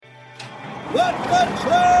Let the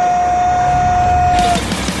truck!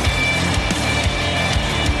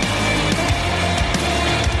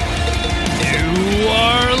 You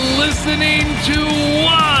are listening to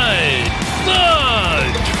What the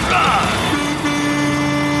Truck.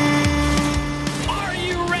 Are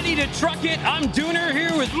you ready to truck it? I'm Dooner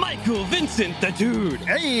here with Michael Vincent, the dude.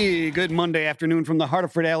 Hey, good Monday afternoon from the heart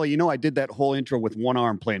of Fred Alley. You know, I did that whole intro with one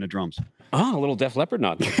arm playing the drums. Oh, a little Def Leppard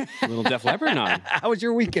nod. A little Def Leppard nod. How was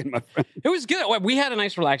your weekend, my friend? It was good. We had a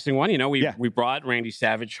nice, relaxing one. You know, we brought Randy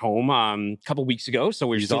Savage home a couple weeks ago, so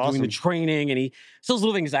we were still doing the training, and he still has a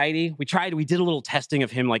little anxiety. We did a little testing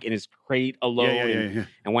of him, like in his crate alone,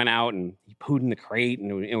 and went out and he pooed in the crate,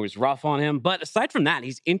 and it was rough on him. But aside from that,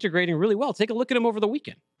 he's integrating really well. Take a look at him over the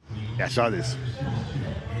weekend. Yeah, I saw this.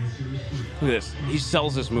 Look at this. He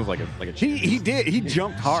sells this move like a He did. He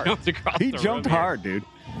jumped hard. He jumped hard, dude.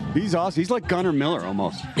 He's awesome. He's like Gunnar Miller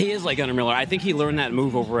almost. He is like Gunnar Miller. I think he learned that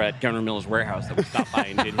move over at Gunnar Miller's warehouse that we stopped by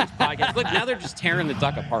and did his podcast. Look, now they're just tearing the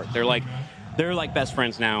duck apart. They're like best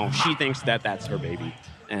friends now. She thinks that that's her baby.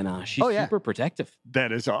 And she's super protective.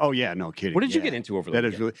 That is. Oh, yeah. No kidding. What did you get into over there?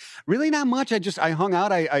 That is really not much. I hung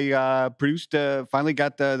out. I produced, finally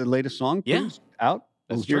got the latest song produced out.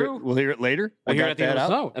 That's true. We'll hear it later. We'll hear it at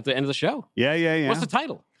the end of the show. Yeah. What's the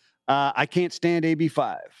title? I Can't Stand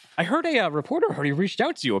AB5. I heard a reporter already reached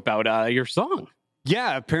out to you about your song.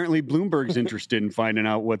 Yeah, apparently Bloomberg's interested in finding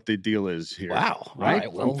out what the deal is here. Wow. Right?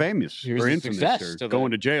 Well, I'm famous or infamous or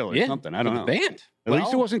going to jail or something. I don't know. The band. At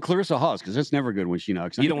least it wasn't Clarissa Haas, because that's never good when she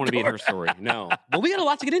knocks on You don't want to be in her story. No. Well, we got a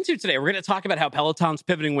lot to get into today. We're going to talk about how Peloton's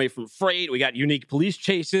pivoting away from freight. We got unique police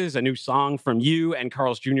chases, a new song from you and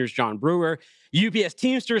Carl's Jr.'s John Brewer. UPS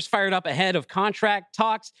Teamsters fired up ahead of contract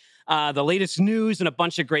talks. The latest news and a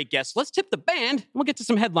bunch of great guests. Let's tip the band, and we'll get to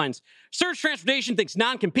some headlines. Surge Transportation thinks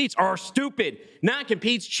non-competes are stupid.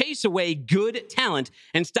 Non-competes chase away good talent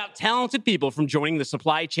and stop talented people from joining the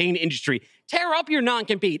supply chain industry. Tear up your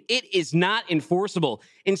non-compete. It is not enforceable.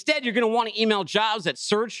 Instead, you're going to want to email jobs at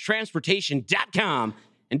surgetransportation.com.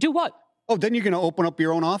 And do what? Oh, then you're going to open up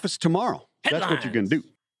your own office tomorrow. Headlines. That's what you're going to do.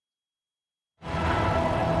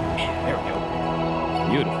 Yeah, there we go.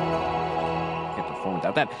 Beautiful.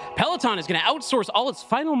 Without that, Peloton is going to outsource all its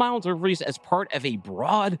final mile deliveries as part of a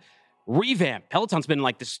broad revamp. Peloton's been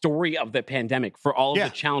like the story of the pandemic for all of the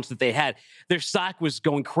challenge that they had. Their stock was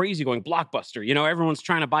going crazy, going blockbuster. You know, everyone's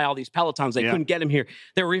trying to buy all these Pelotons. They couldn't get them here.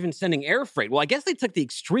 They were even sending air freight. Well, I guess they took the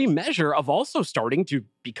extreme measure of also starting to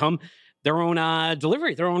become their own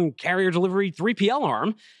delivery, their own carrier delivery 3PL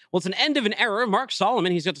arm. Well, it's an end of an era. Mark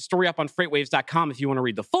Solomon, he's got the story up on freightwaves.com if you want to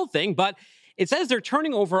read the full thing, but it says they're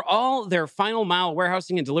turning over all their final mile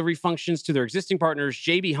warehousing and delivery functions to their existing partners,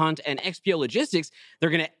 JB Hunt and XPO Logistics. They're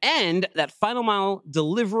going to end that final mile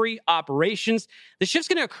delivery operations. The shift's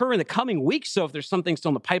going to occur in the coming weeks, so if there's something still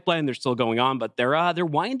in the pipeline, they're still going on, but they're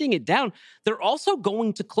winding it down. They're also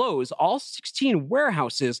going to close all 16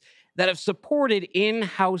 warehouses that have supported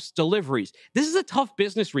in-house deliveries. This is a tough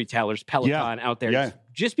business, retailers, Peloton out there. Yeah.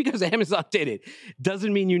 Just because Amazon did it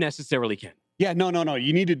doesn't mean you necessarily can. Yeah, no.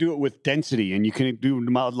 You need to do it with density, and you can do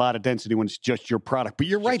a lot of density when it's just your product. But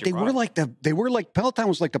you're right; they were like Peloton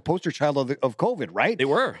was like the poster child of COVID, right? They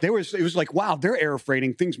were. It was like, wow, they're air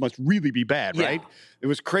freighting. Things must really be bad, right? It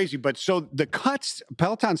was crazy. But so the cuts,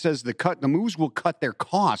 Peloton says the moves will cut their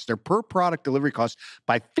costs, their per product delivery costs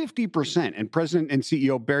by 50%. And President and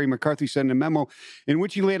CEO Barry McCarthy said in a memo in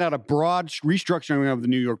which he laid out a broad restructuring of the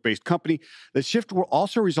New York-based company. The shift will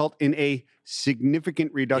also result in a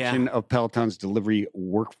significant reduction of Peloton's delivery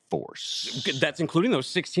workforce. That's including those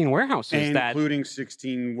 16 warehouses. Including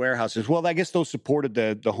 16 warehouses. Well, I guess those supported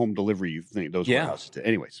the home delivery thing, those warehouses.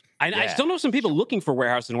 Anyways. I still know some people looking for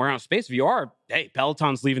warehouse and warehouse space. If you are, hey,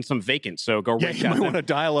 Peloton's leaving some vacant, so go reach you out. might want to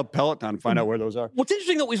dial up Peloton and find out where those are. What's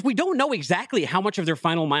interesting, though, is we don't know exactly how much of their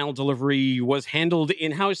final mile delivery was handled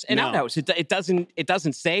in-house and out-house. It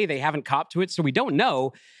doesn't say. They haven't copped to it, so we don't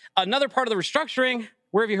know. Another part of the restructuring,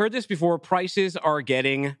 where have you heard this before? Prices are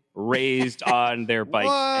getting raised on their bikes.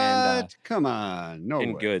 What? Come on. No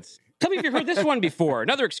and way. goods. Tell me if you've heard this one before.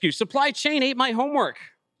 Another excuse. Supply chain ate my homework.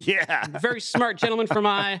 Yeah. Very smart gentleman from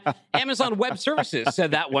Amazon Web Services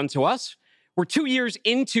said that one to us. We're 2 years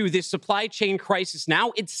into this supply chain crisis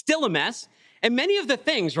now. It's still a mess. And many of the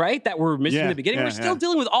things, right, that were missing in the beginning, we're still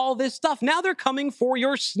dealing with all this stuff. Now they're coming for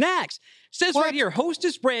your snacks. Says right here,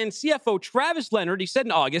 Hostess brand CFO Travis Leonard, he said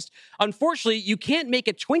in August, unfortunately, you can't make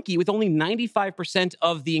a Twinkie with only 95%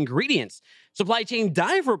 of the ingredients. Supply Chain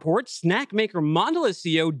Dive reports, snack maker Mondelez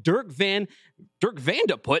CEO Dirk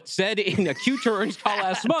Vandeput said in a Q-Turns call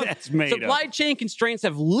last month, supply chain constraints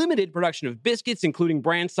have limited production of biscuits, including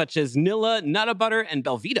brands such as Nilla, Nutter Butter, and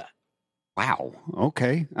Belvita. Wow.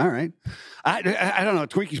 Okay. All right. I don't know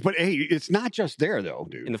Twinkies, but hey, it's not just there though,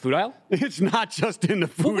 dude. In the food aisle? It's not just in the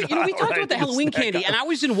food Well, we aisle, talked right? about the Halloween candy, and I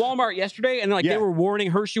was in Walmart yesterday, and like they were warning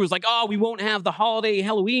Hershey was like, "Oh, we won't have the holiday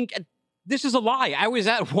Halloween." This is a lie. I was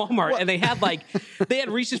at Walmart, and they had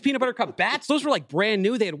Reese's peanut butter cup bats. Those were like brand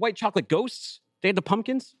new. They had white chocolate ghosts. They had the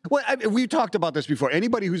pumpkins. Well, we've talked about this before.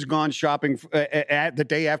 Anybody who's gone shopping at the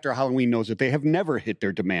day after Halloween knows that they have never hit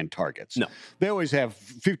their demand targets. No. They always have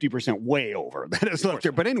 50% way over that is left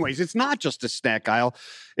there. But anyways, it's not just a snack aisle.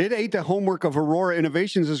 It ate the homework of Aurora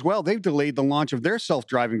Innovations as well. They've delayed the launch of their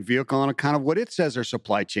self-driving vehicle on account of what it says are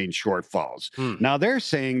supply chain shortfalls. Now, they're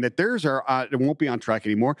saying that theirs it won't be on track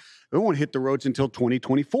anymore. It won't hit the roads until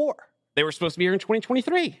 2024. They were supposed to be here in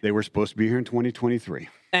 2023. They were supposed to be here in 2023.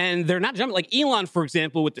 And they're not jumping. Like Elon, for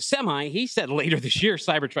example, with the Semi, he said later this year,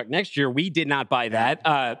 Cybertruck next year. We did not buy that.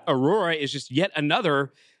 Aurora is just yet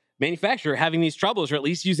another manufacturer having these troubles, or at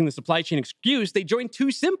least using the supply chain excuse. They joined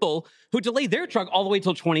Too Simple, who delayed their truck all the way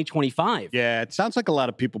till 2025. Yeah, it sounds like a lot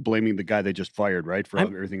of people blaming the guy they just fired, right, for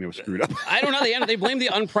everything that was screwed up. I don't know. They blame the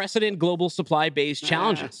unprecedented global supply-based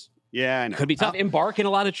challenges. Yeah, I know. Could be tough. Embark in a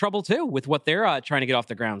lot of trouble, too, with what they're trying to get off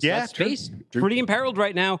the ground. So Yeah, that space, true. pretty imperiled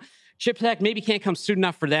right now. Chip Tech maybe can't come soon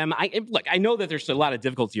enough for them. I know that there's a lot of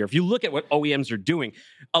difficulty here. If you look at what OEMs are doing,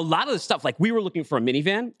 a lot of the stuff, like we were looking for a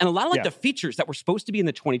minivan, and a lot of the features that were supposed to be in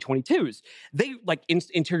the 2022s, they like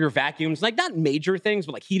interior vacuums, like not major things,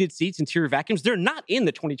 but like heated seats, interior vacuums, they're not in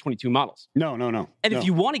the 2022 models. No. And if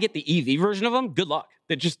you want to get the EV version of them, good luck.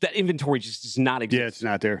 That inventory just does not exist. Yeah, it's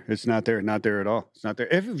not there. It's not there. Not there at all. It's not there.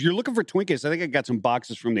 If you're looking for Twinkies, I think I got some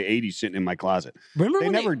boxes from the 80s sitting in my closet. They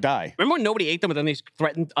never die. Remember when nobody ate them, but then they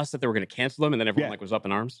threatened us that they were going to cancel them, and then everyone was up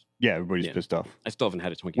in arms? Yeah, everybody's pissed off. I still haven't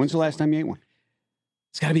had a Twinkie. When's the last time you ate one?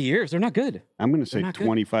 It's got to be years. They're not good. I'm going to say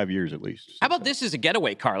 25 years at least. How about this as a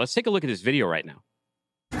getaway car? Let's take a look at this video right now.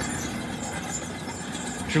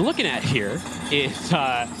 What you're looking at here is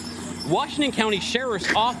Washington County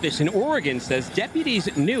Sheriff's Office in Oregon says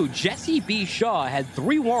deputies knew Jesse B. Shaw had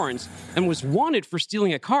 3 warrants and was wanted for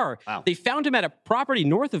stealing a car. Wow. They found him at a property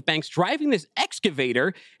north of Banks driving this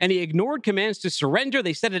excavator, and he ignored commands to surrender.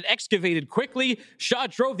 They said it excavated quickly. Shaw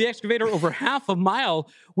drove the excavator over half a mile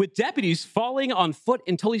with deputies falling on foot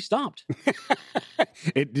until he stopped.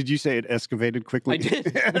 Did you say it excavated quickly? I did.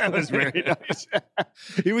 That was very nice.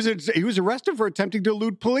 He was arrested for attempting to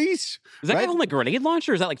elude police. Is that guy holding a grenade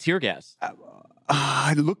launcher, or is that like tear gas?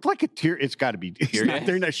 It looked like a tear. It's got to be.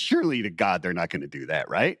 They're not. Surely to God, they're not going to do that,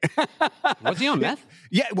 right? Was he on meth?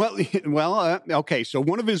 Yeah. Well. Okay. So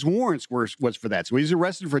one of his warrants was for that. So he's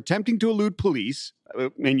arrested for attempting to elude police,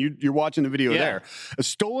 and you're watching the video there.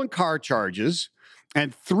 Stolen car charges,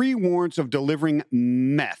 and 3 warrants of delivering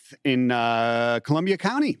meth in Columbia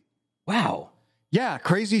County. Wow. Yeah,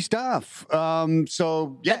 crazy stuff.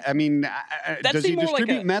 So, yeah, I mean, does he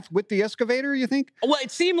distribute meth with the excavator, you think? Well,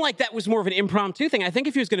 it seemed like that was more of an impromptu thing. I think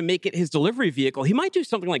if he was going to make it his delivery vehicle, he might do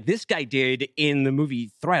something like this guy did in the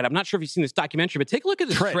movie Thread. I'm not sure if you've seen this documentary, but take a look at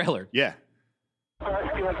this trailer. Yeah.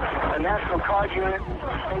 A National Guard unit.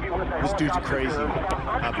 This dude's crazy,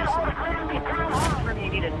 obviously.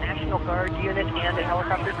 You need a National Guard unit and a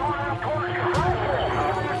helicopter.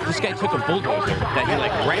 This guy took a bulldozer that he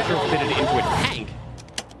like retrofitted into a tank,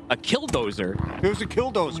 a killdozer. It was a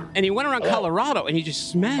killdozer. And he went around Colorado and he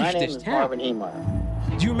just smashed this town. Marvin Heemeyer.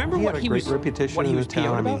 Do you remember what he was? Reputation in the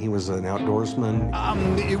town. I mean, he was an outdoorsman.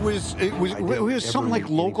 It was something like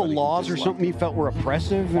local laws or something he felt were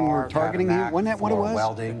oppressive and were targeting him. Wasn't that what it was?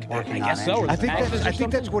 Welding, I guess so. I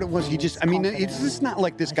think that's what it was. He just, I mean, it's just not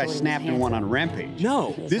like this guy snapped and went on Rampage.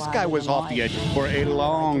 No. This guy was off the edge for a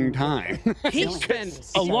long time. He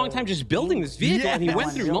spent a long time just building this vehicle, and he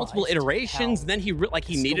went through multiple iterations. Then he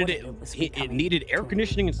needed it. It needed air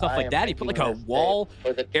conditioning and stuff like that. He put like a wall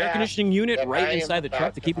air conditioning unit right inside the truck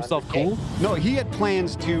to keep himself cool. No, he had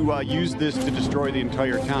plans to use this to destroy the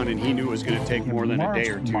entire town, and he knew it was going to take more than a day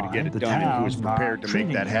or 2 to get it done, and he was prepared to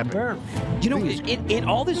make that happen. You know, in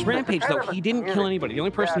all this Rampage, though, he didn't kill anybody. The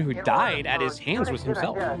only person who died at his hands was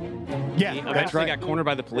himself. Yeah, He that's eventually right. got cornered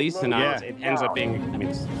by the police, and it ends up being,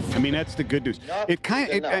 I mean, that's the good news.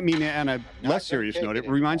 I mean, on a less serious note, it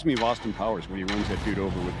reminds me of Austin Powers when he runs that dude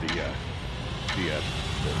over with the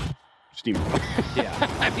steamboat. yeah.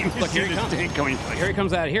 I mean, look, here he comes. Here he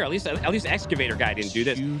comes out of here. At least Excavator Guy didn't do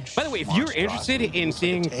this. By the way, if you're interested in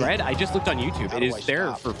seeing Thread, I just looked on YouTube. It is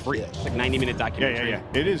there for free. It's like 90-minute documentary. Yeah.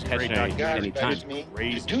 It is Catch great. it anytime.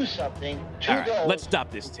 To do something. All right, let's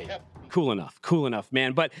stop this tape. Cool enough,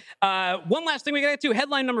 man. But one last thing we got to get to.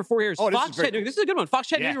 Headline number 4 here is Fox Chattanooga. This is a good one. Fox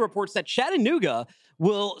Chattanooga reports that Chattanooga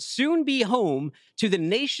will soon be home to the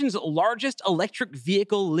nation's largest electric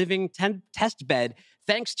vehicle living test bed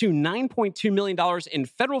thanks to $9.2 million in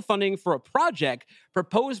federal funding for a project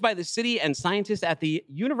proposed by the city and scientists at the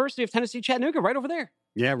University of Tennessee, Chattanooga, right over there.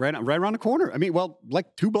 Yeah, right around the corner. I mean, well,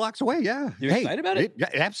 like 2 blocks away. Yeah. You're excited about it? Yeah,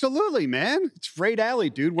 absolutely, man. It's Freight Alley,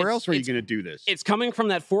 dude. Where else are you going to do this? It's coming from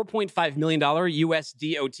that $4.5 million US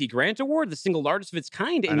DOT grant award, the single largest of its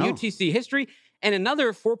kind in UTC history, and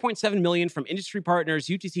another $4.7 million from industry partners,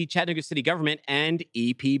 UTC, Chattanooga City Government, and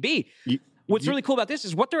EPB. What's really cool about this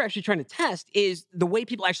is what they're actually trying to test is the way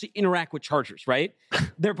people actually interact with chargers, right?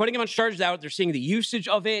 They're putting a bunch of chargers out. They're seeing the usage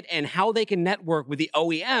of it and how they can network with the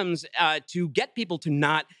OEMs to get people to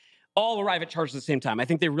not all arrive at chargers at the same time. I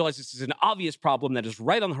think they realize this is an obvious problem that is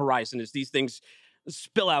right on the horizon as these things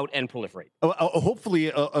spill out and proliferate.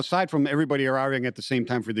 Hopefully, aside from everybody arriving at the same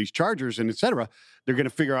time for these chargers and et cetera, they're going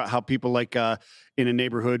to figure out how people like in a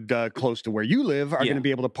neighborhood close to where you live are going to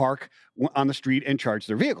be able to park on the street and charge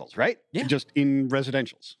their vehicles, right? Yeah. Just in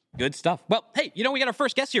residentials. Good stuff. Well, hey, we got our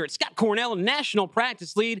first guest here. It's Scott Cornell, National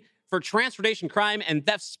Practice Lead for Transportation Crime and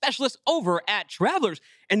Theft Specialist over at Travelers.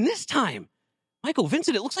 And this time, Michael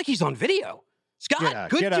Vincent, it looks like he's on video.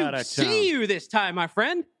 Scott, good to see you this time, my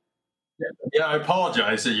friend. Yeah, I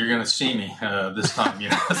apologize that you're going to see me this time.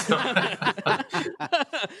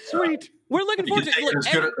 Sweet. We're looking forward to it. It's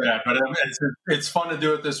good at that, but it's fun to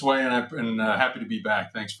do it this way, and I'm happy to be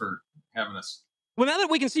back. Thanks for having us. Well, now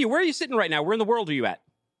that we can see you, where are you sitting right now? Where in the world are you at?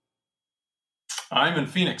 I'm in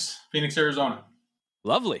Phoenix, Arizona.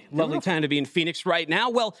 Lovely time to be in Phoenix right now.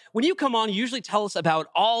 Well, when you come on, you usually tell us about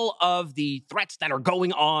all of the threats that are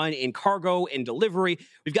going on in cargo and delivery.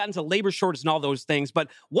 We've gotten to labor shortage and all those things. But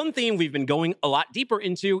one theme we've been going a lot deeper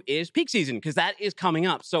into is peak season, because that is coming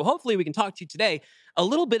up. So hopefully we can talk to you today a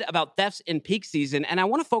little bit about thefts in peak season. And I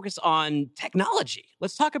want to focus on technology.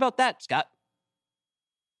 Let's talk about that, Scott.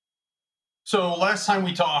 So last time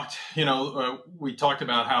we talked, we talked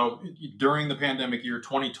about how during the pandemic year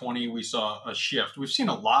 2020, we saw a shift. We've seen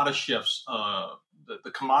a lot of shifts.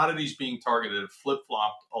 The commodities being targeted have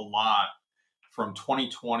flip-flopped a lot from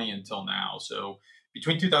 2020 until now. So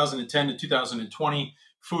between 2010 to 2020,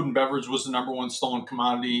 food and beverage was the number one stolen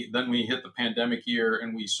commodity. Then we hit the pandemic year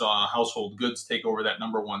and we saw household goods take over that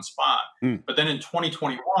number one spot. But then in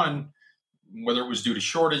 2021, whether it was due to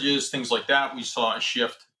shortages, things like that, we saw a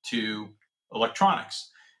shift to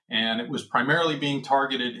electronics. And it was primarily being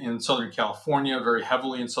targeted in Southern California, very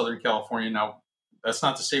heavily in Southern California. Now, that's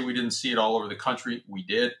not to say we didn't see it all over the country. We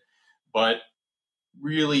did. But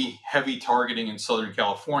really heavy targeting in Southern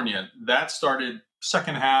California. That started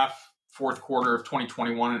second half, fourth quarter of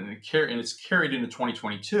 2021, and it's carried into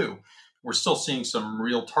 2022. We're still seeing some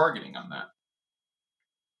real targeting on that.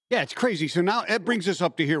 Yeah, it's crazy. So now it brings us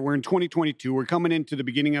up to here. We're in 2022. We're coming into the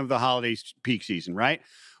beginning of the holiday peak season, right?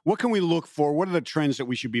 What can we look for? What are the trends that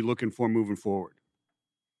we should be looking for moving forward?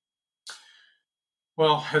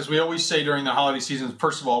 Well, as we always say during the holiday season,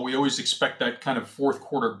 first of all, we always expect that kind of fourth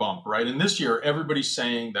quarter bump, right? And this year, everybody's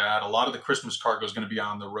saying that a lot of the Christmas cargo is going to be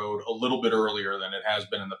on the road a little bit earlier than it has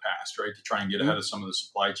been in the past, right? To try and get ahead of some of the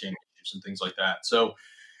supply chain issues and things like that. So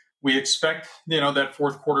we expect, that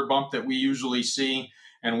fourth quarter bump that we usually see.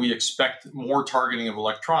 And we expect more targeting of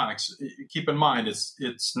electronics. Keep in mind,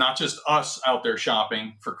 it's not just us out there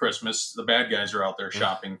shopping for Christmas. The bad guys are out there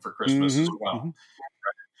shopping for Christmas as well.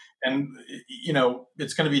 And,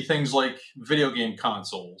 it's going to be things like video game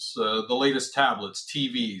consoles, the latest tablets,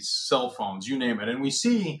 TVs, cell phones, you name it. And we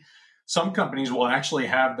see some companies will actually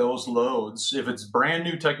have those loads. If it's brand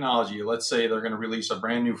new technology, let's say they're going to release a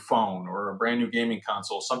brand new phone or a brand new gaming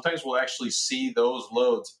console, sometimes we'll actually see those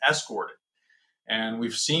loads escorted. And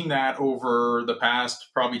we've seen that over the past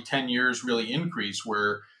probably 10 years really increase,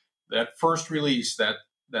 where that first release,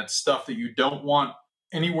 that stuff that you don't want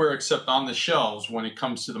anywhere except on the shelves when it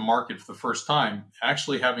comes to the market for the first time,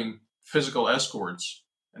 actually having physical escorts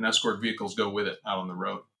and escort vehicles go with it out on the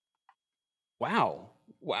road. Wow.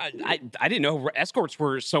 I didn't know escorts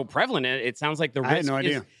were so prevalent. It sounds like the risk I had no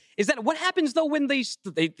idea. Is that what happens though when they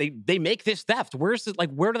make this theft? Where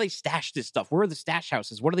do they stash this stuff? Where are the stash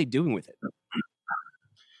houses? What are they doing with it?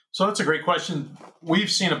 So that's a great question.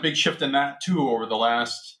 We've seen a big shift in that too over the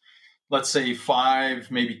last, let's say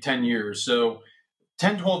 5, maybe 10 years. So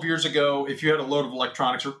 10, 12 years ago, if you had a load of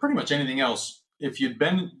electronics or pretty much anything else, if you'd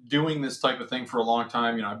been doing this type of thing for a long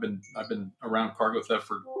time, I've been around cargo theft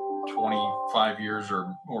for 25 years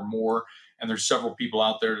or more, and there's several people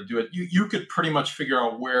out there to do it. You could pretty much figure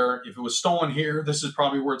out where, if it was stolen here, this is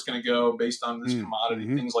probably where it's going to go based on this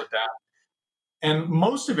commodity, things like that. And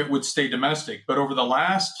most of it would stay domestic. But over the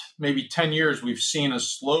last maybe 10 years, we've seen a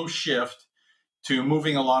slow shift to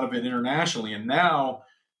moving a lot of it internationally. And now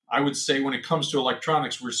I would say when it comes to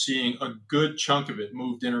electronics, we're seeing a good chunk of it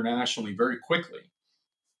moved internationally very quickly.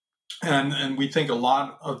 And we think a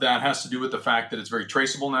lot of that has to do with the fact that it's very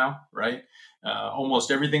traceable now, right?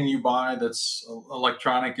 Almost everything you buy that's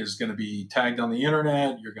electronic is going to be tagged on the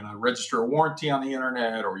internet. You're going to register a warranty on the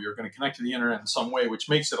internet, or you're going to connect to the internet in some way, which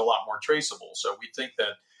makes it a lot more traceable. So we think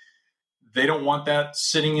that they don't want that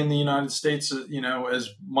sitting in the United States, as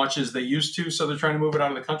much as they used to. So they're trying to move it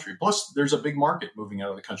out of the country. Plus, there's a big market moving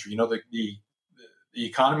out of the country. The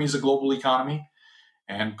economy is a global economy,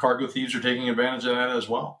 and cargo thieves are taking advantage of that as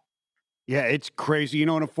well. Yeah, it's crazy. In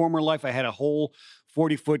a former life, I had a whole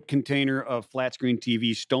 40-foot container of flat screen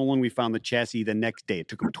TV stolen. We found the chassis the next day. It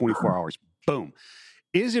took them 24 hours. Boom.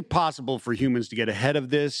 Is it possible for humans to get ahead of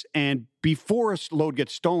this? And before a load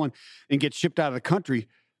gets stolen and gets shipped out of the country,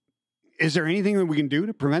 is there anything that we can do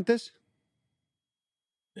to prevent this?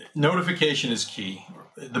 Notification is key.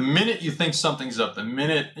 The minute you think something's up, the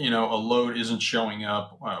minute, a load isn't showing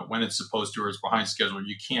up when it's supposed to or it's behind schedule,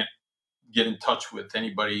 you can't get in touch with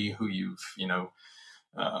anybody who you've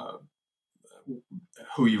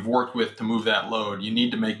worked with to move that load. You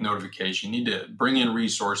need to make notification. You need to bring in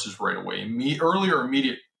resources right away.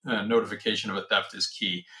 Immediate notification of a theft is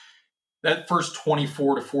key. That first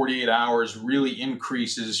 24 to 48 hours really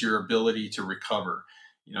increases your ability to recover.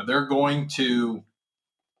 They're going to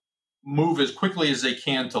move as quickly as they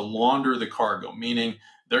can to launder the cargo, meaning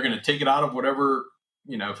they're going to take it out of whatever,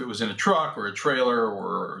 if it was in a truck or a trailer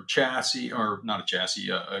or a chassis, or not a chassis,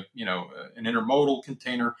 an intermodal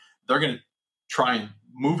container. They're going to try and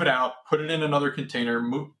move it out, put it in another container,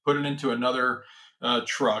 put it into another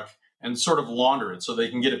truck, and sort of launder it so they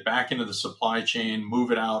can get it back into the supply chain, move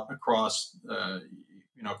it out across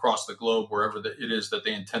the globe, wherever it is that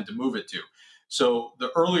they intend to move it to. So the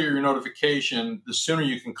earlier your notification, the sooner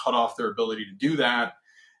you can cut off their ability to do that.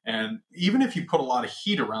 And even if you put a lot of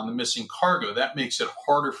heat around the missing cargo, that makes it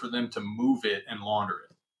harder for them to move it and launder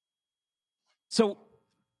it. So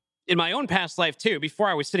in my own past life, too, before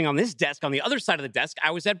I was sitting on this desk, on the other side of the desk,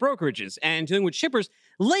 I was at brokerages and dealing with shippers.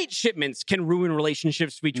 Late shipments can ruin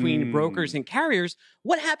relationships between brokers and carriers.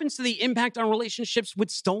 What happens to the impact on relationships with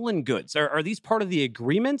stolen goods? Are these part of the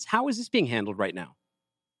agreements? How is this being handled right now?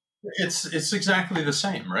 It's exactly the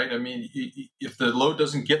same, right? I mean, if the load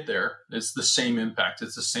doesn't get there, it's the same impact.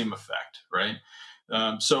 It's the same effect, right?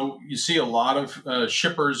 So you see a lot of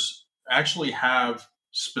shippers actually have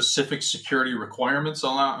specific security requirements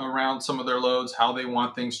around some of their loads, how they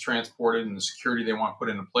want things transported and the security they want put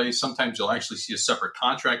into place. Sometimes you'll actually see a separate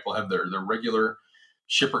contract. They'll have their regular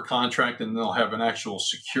shipper contract, and they'll have an actual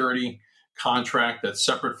security contract that's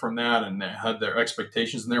separate from that, and they have their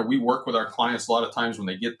expectations in there. We work with our clients a lot of times when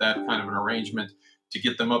they get that kind of an arrangement to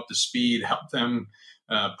get them up to speed, help them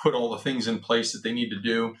put all the things in place that they need to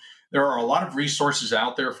do. There are a lot of resources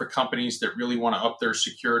out there for companies that really want to up their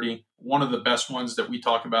security. One of the best ones that we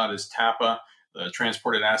talk about is TAPA, the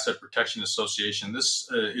Transported Asset Protection Association. This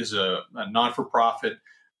is a non-for-profit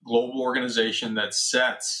global organization that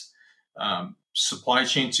sets supply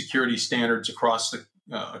chain security standards across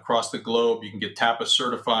the globe. You can get TAPA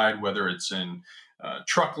certified, whether it's in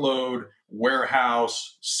truckload,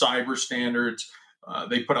 warehouse, cyber standards.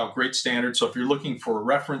 They put out great standards. So if you're looking for a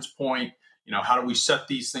reference point, how do we set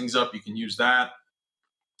these things up? You can use that.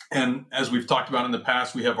 And as we've talked about in the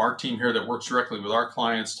past, we have our team here that works directly with our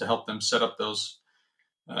clients to help them set up those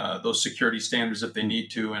security standards if they need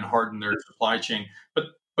to and harden their supply chain.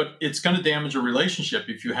 But it's going to damage a relationship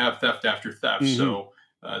if you have theft after theft. Mm-hmm. So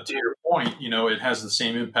to your point, it has the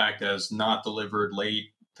same impact as not delivered, late,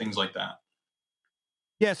 things like that.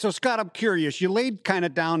 Yeah. So, Scott, I'm curious. You laid kind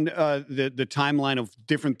of down the timeline of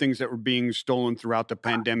different things that were being stolen throughout the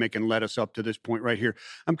pandemic and led us up to this point right here.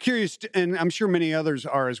 I'm curious, and I'm sure many others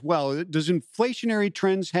are as well. Does inflationary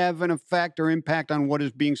trends have an effect or impact on what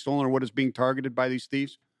is being stolen or what is being targeted by these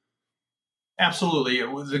thieves? Absolutely.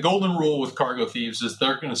 The golden rule with cargo thieves is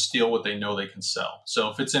they're going to steal what they know they can sell.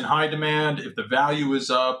 So if it's in high demand, if the value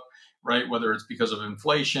is up, right, whether it's because of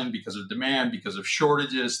inflation, because of demand, because of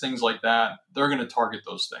shortages, things like that, they're going to target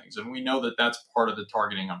those things. And we know that that's part of the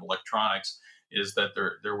targeting of electronics is that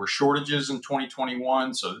there were shortages in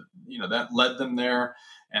 2021. So, that led them there,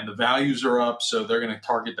 and the values are up. So they're going to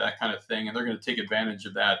target that kind of thing, and they're going to take advantage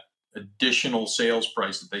of that additional sales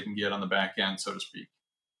price that they can get on the back end, so to speak.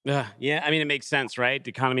 Yeah. I mean, it makes sense, right? The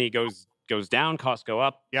economy goes down, costs go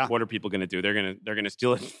up. Yeah. What are people going to do? They're going to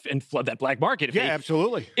steal it and flood that black market.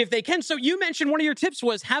 Absolutely. If they can. So you mentioned one of your tips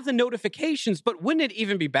was have the notifications, but wouldn't it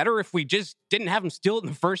even be better if we just didn't have them steal it in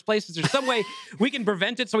the first place? Is there some way we can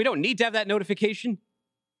prevent it so we don't need to have that notification?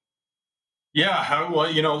 Yeah,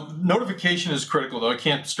 well, notification is critical, though. I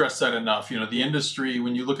can't stress that enough. The industry,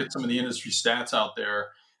 when you look at some of the industry stats out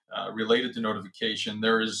there, related to notification.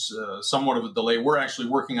 There is somewhat of a delay. We're actually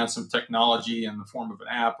working on some technology in the form of an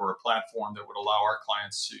app or a platform that would allow our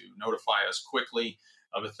clients to notify us quickly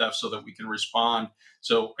of a theft so that we can respond.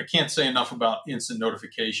 So I can't say enough about instant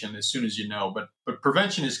notification as soon as you know, but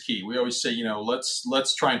prevention is key. We always say,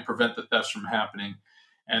 let's try and prevent the thefts from happening.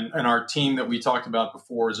 And our team that we talked about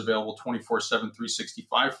before is available 24/7,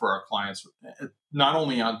 365 for our clients, not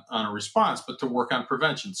only on a response, but to work on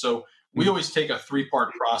prevention. So we always take a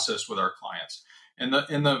 3-part process with our clients. And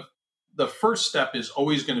the first step is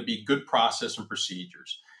always going to be good process and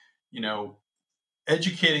procedures.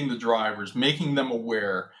 Educating the drivers, making them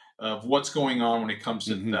aware of what's going on when it comes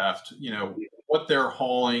to theft, what they're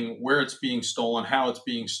hauling, where it's being stolen, how it's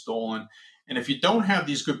being stolen. And if you don't have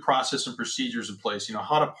these good process and procedures in place,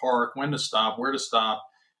 how to park, when to stop, where to stop,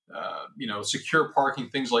 secure parking,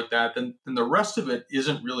 things like that, then the rest of it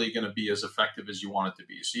isn't really going to be as effective as you want it to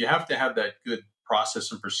be. So you have to have that good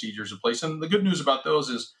process and procedures in place. And the good news about those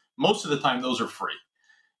is most of the time those are free,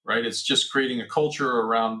 right? It's just creating a culture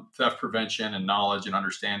around theft prevention and knowledge and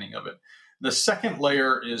understanding of it. The second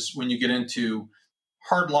layer is when you get into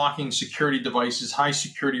hard locking security devices, high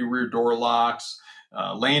security rear door locks,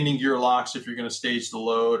 landing gear locks if you're going to stage the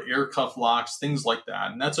load, air cuff locks, things like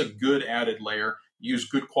that. And that's a good added layer. Use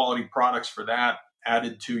good quality products for that,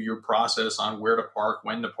 added to your process on where to park,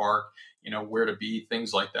 when to park, where to be,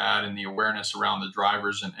 things like that, and the awareness around the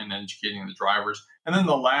drivers and educating the drivers. And then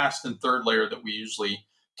the last and third layer that we usually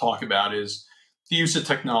talk about is the use of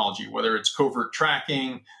technology, whether it's covert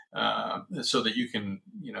tracking, so that you can,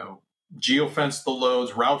 geofence the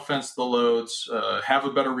loads, route fence the loads, have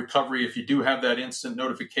a better recovery. If you do have that instant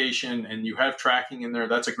notification and you have tracking in there,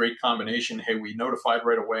 that's a great combination. Hey, we notified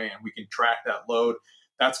right away and we can track that load.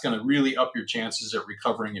 That's going to really up your chances at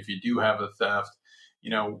recovering if you do have a theft.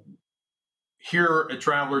 Here at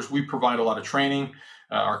Travelers, we provide a lot of training.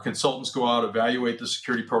 Our consultants go out, evaluate the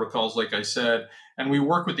security protocols, like I said, and we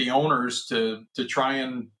work with the owners to try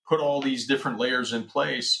and put all these different layers in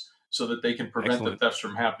place so that they can prevent the thefts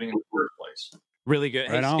from happening in the first place. Really good.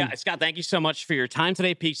 Hey, Scott, thank you so much for your time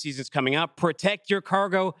today. Peak season's coming up. Protect your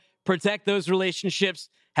cargo. Protect those relationships.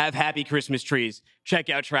 Have happy Christmas trees. Check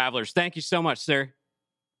out Travelers. Thank you so much, sir.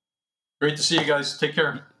 Great to see you guys. Take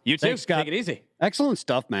care. You too. Thanks, Scott. Take it easy. Excellent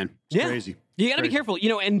stuff, man. It's crazy. You got to be careful.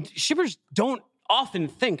 And shippers don't often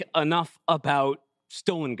think enough about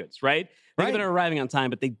stolen goods, right? Think about it arriving on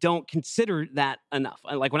time, but they don't consider that enough.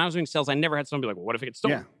 Like when I was doing sales, I never had someone be like, well, what if it gets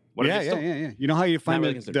stolen? Yeah. Yeah. You know how you find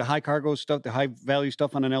the high cargo stuff, the high value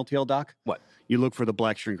stuff on an LTL dock? What? You look for the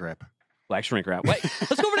black shrink wrap. Black shrink wrap. Wait,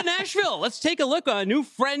 let's go over to Nashville. Let's take a look. A new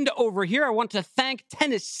friend over here. I want to thank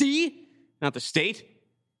Tennessee, not the state,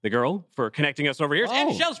 the girl, for connecting us over here. It's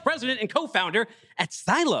Andy Shell's president and co-founder at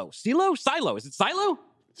Silo. Silo? Is it Silo?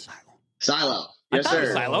 Silo. Yes,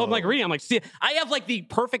 sir. Silo. I'm like reading. I'm like, see, I have like the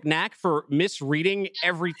perfect knack for misreading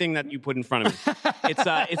everything that you put in front of me.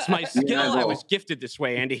 It's my skill. Yeah, I was gifted this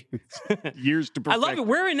way, Andy. Years to perfect. I love it.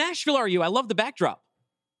 Where in Nashville are you? I love the backdrop.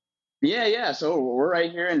 Yeah. So we're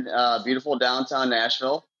right here in beautiful downtown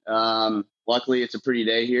Nashville. Luckily, it's a pretty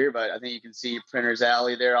day here, but I think you can see Printers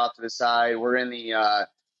Alley there off to the side. We're in the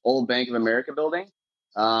old Bank of America building.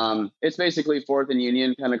 It's basically 4th and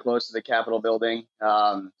Union, kind of close to the Capitol building.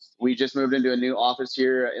 We just moved into a new office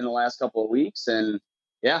here in the last couple of weeks, and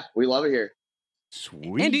yeah, we love it here.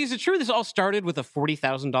 Sweet. Andy, is it true this all started with a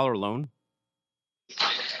 $40,000 loan?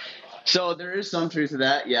 So there is some truth to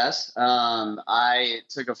that, yes. I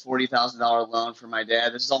took a $40,000 loan for my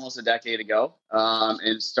dad. This is almost a decade ago,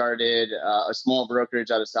 and started a small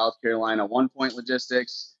brokerage out of South Carolina, One Point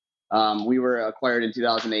Logistics. We were acquired in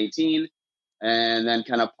 2018. And then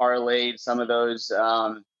kind of parlayed some of those,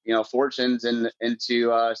 fortunes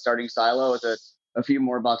into starting Silo with a few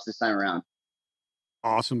more bucks this time around.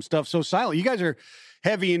 Awesome stuff. So Silo, you guys are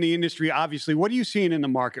heavy in the industry, obviously. What are you seeing in the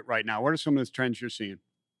market right now? What are some of the trends you're seeing?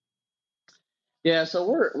 Yeah, so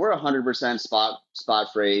we're 100%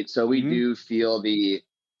 spot freight. So we do feel the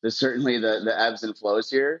ebbs and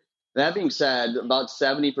flows here. That being said, about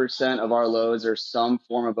 70% of our loads are some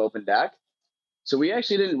form of open deck. So we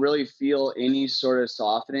actually didn't really feel any sort of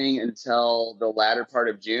softening until the latter part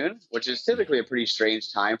of June, which is typically a pretty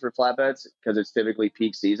strange time for flatbeds because it's typically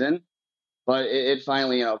peak season. But it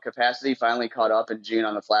finally, capacity finally caught up in June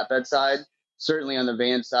on the flatbed side. Certainly on the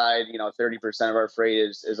van side, 30% of our freight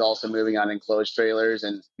is also moving on enclosed trailers.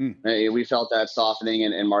 And we felt that softening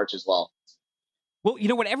in March as well. Well,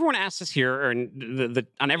 what everyone asks us here, and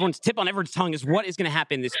on everyone's tongue is what is going to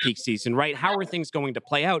happen this peak season, right? How are things going to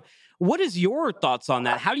play out? What is your thoughts on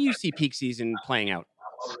that? How do you see peak season playing out?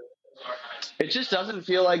 It just doesn't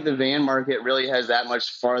feel like the van market really has that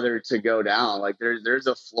much farther to go down. Like there's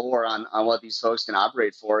a floor on what these folks can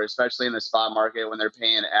operate for, especially in the spot market when they're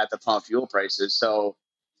paying at the pump fuel prices. So,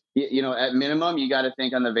 at minimum, you got to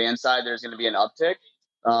think on the van side, there's going to be an uptick.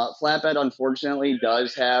 Flatbed, unfortunately,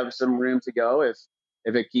 does have some room to go if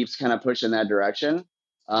it keeps kind of pushing that direction.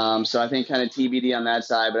 So I think kind of TBD on that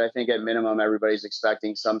side, but I think at minimum, everybody's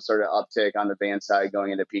expecting some sort of uptick on the van side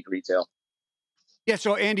going into peak retail. Yeah.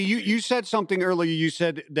 So, Andy, you said something earlier. You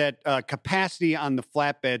said that capacity on the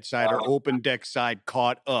flatbed side or open deck side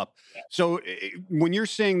caught up. So when you're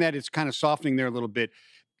saying that it's kind of softening there a little bit,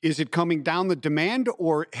 is it coming down the demand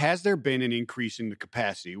or has there been an increase in the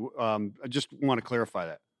capacity? I just want to clarify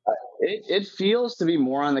that. It feels to be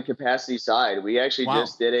more on the capacity side. We actually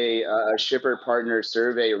just did a shipper partner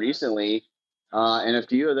survey recently, and a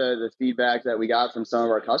few of the feedback that we got from some of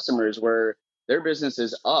our customers were their business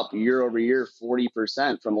is up year over year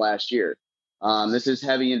 40% from last year. This is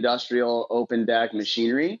heavy industrial open deck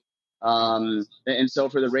machinery, and so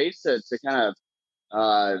for the rates to kind of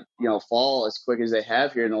fall as quick as they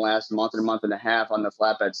have here in the last month and a half on the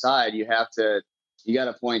flatbed side, you got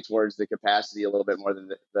to point towards the capacity a little bit more than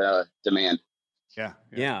the demand.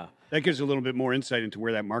 Yeah. That gives a little bit more insight into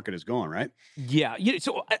where that market is going, right? Yeah.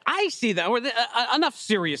 So I see that. Enough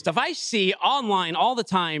serious stuff. I see online all the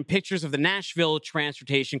time pictures of the Nashville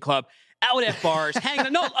Transportation Club out at bars,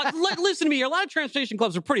 hanging out. No, listen to me. A lot of transportation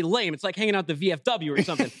clubs are pretty lame. It's like hanging out at the VFW or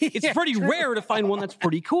something. It's pretty rare to find one that's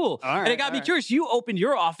pretty cool. And I got to be curious. You opened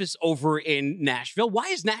your office over in Nashville. Why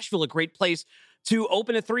is Nashville a great place to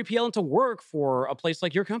open a 3PL and to work for a place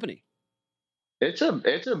like your company? It's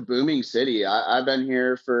a booming city. I've been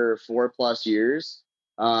here for 4+ years.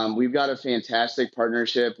 We've got a fantastic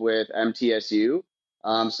partnership with MTSU.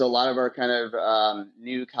 So a lot of our kind of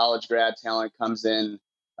new college grad talent comes in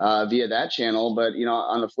via that channel. But,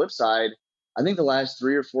 on the flip side, I think the last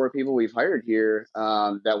 3 or 4 people we've hired here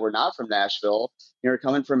that were not from Nashville, are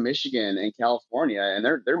coming from Michigan and California, and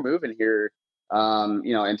they're moving here,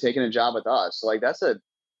 and taking a job with us. So like that's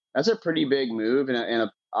a pretty big move, and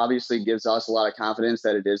obviously gives us a lot of confidence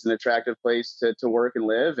that it is an attractive place to work and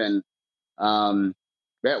live. And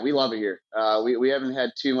we love it here. We haven't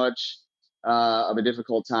had too much of a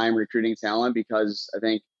difficult time recruiting talent because I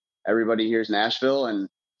think everybody here is Nashville and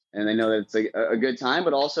they know that it's a good time,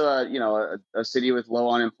 but also a city with low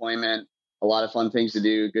unemployment, a lot of fun things to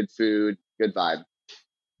do, good food, good vibe.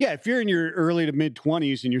 Yeah, if you're in your early to mid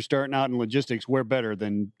 20s and you're starting out in logistics, where better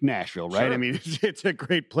than Nashville, right? Sure. I mean, it's a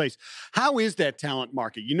great place. How is that talent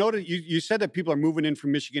market? You said that people are moving in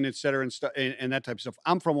from Michigan, et cetera, and that type of stuff.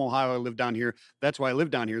 I'm from Ohio. I live down here. That's why I live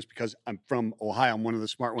down here, is because I'm from Ohio. I'm one of the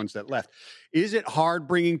smart ones that left. Is it hard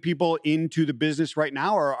bringing people into the business right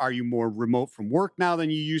now, or are you more remote from work now than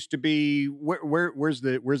you used to be? Where's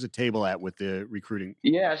the table at with the recruiting?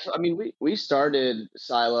 Yeah, so I mean, we started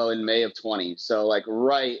Silo in May of 20, so like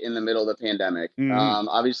right in the middle of the pandemic. Mm-hmm.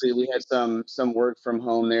 Obviously, we had some work from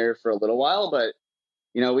home there for a little while, but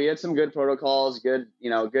we had some good protocols, good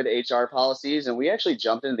HR policies, and we actually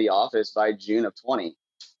jumped into the office by June of 20.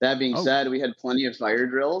 That being said, we had plenty of fire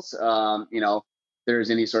drills.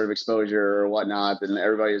 There's any sort of exposure or whatnot, and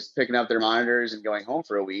everybody was picking up their monitors and going home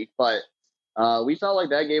for a week. But we felt like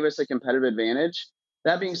that gave us a competitive advantage.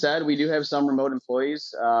 That being said, we do have some remote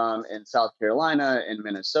employees in South Carolina, in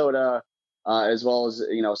Minnesota, as well as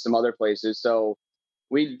some other places. So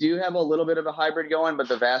we do have a little bit of a hybrid going, but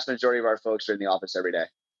the vast majority of our folks are in the office every day.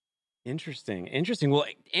 Interesting. Well,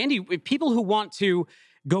 Andy, people who want to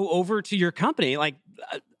go over to your company, like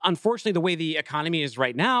unfortunately, the way the economy is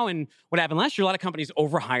right now and what happened last year, a lot of companies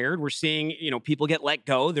overhired. We're seeing, people get let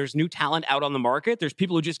go. There's new talent out on the market. There's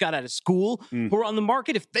people who just got out of school who are on the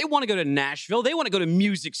market. If they want to go to Nashville, they want to go to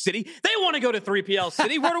Music City, they want to go to 3PL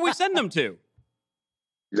City, where do we send them to?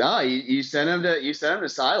 No, you send them to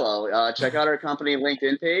Silo. Check out our company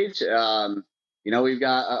LinkedIn page. We've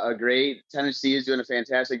got a great Tennessee is doing a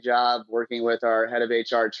fantastic job working with our head of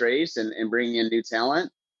HR, Trace, and bringing in new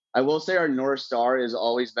talent. I will say our North Star has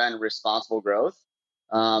always been responsible growth.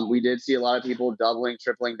 We did see a lot of people doubling,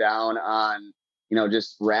 tripling down on,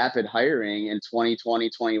 just rapid hiring in 2020,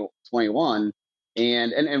 2021.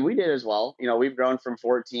 And we did as well. We've grown from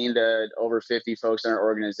 14 to over 50 folks in our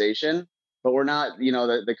organization, but we're not,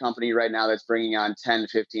 the company right now that's bringing on 10,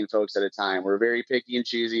 15 folks at a time. We're very picky and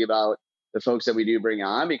choosy about the folks that we do bring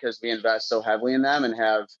on because we invest so heavily in them and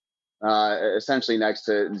have essentially next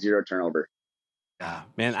to zero turnover.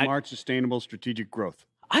 Man, smart, sustainable, strategic growth.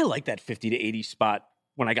 I like that 50 to 80 spot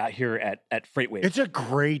when I got here at FreightWaves.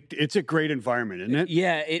 It's a great environment, isn't it?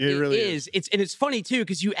 Yeah, it really is. It's funny too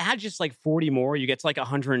because you add just like 40 more, you get to like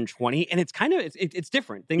 120, and it's kind of it's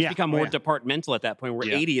different. Things become more departmental at that point. Where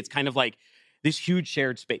 80, it's kind of like this huge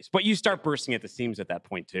shared space. But you start bursting at the seams at that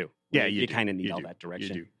point too. Yeah, you kind of need all that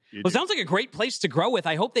direction. You do. Well, it sounds like a great place to grow with.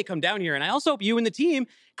 I hope they come down here, and I also hope you and the team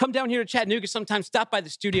come down here to Chattanooga sometime. Stop by the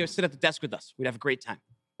studio, sit at the desk with us. We'd have a great time.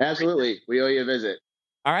 Absolutely, we owe you a visit.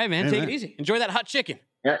 All right, man. Take it easy. Enjoy that hot chicken.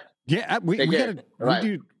 Yeah, we need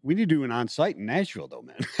to do an on-site in Nashville, though,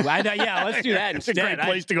 man. Yeah, let's do that instead. It's a great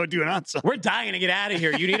place to go do an on-site. We're dying to get out of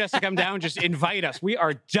here. You need us to come down, just invite us. We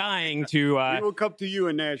are dying to we will come to you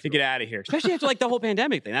in Nashville to get out of here, especially after like the whole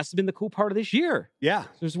pandemic thing. That's been the cool part of this year. Yeah,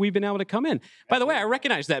 since we've been able to come in. By the way, I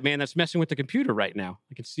recognize that man that's messing with the computer right now.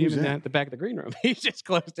 I can see him in the back of the green room. He just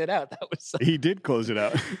closed it out. That was he did close it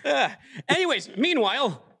out. Anyways,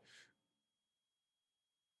 meanwhile.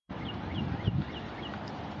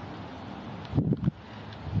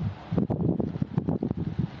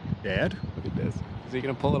 Dad, look at this. Is he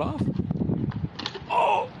going to pull it off?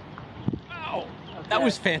 Oh, wow. That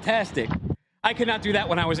was fantastic. I could not do that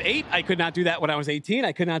when I was 8. I could not do that when I was 18.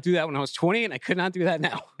 I could not do that when I was 20, and I could not do that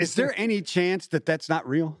now. Is there any chance that that's not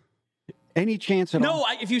real? Any chance at all? No,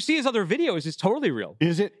 if you see his other videos, it's totally real.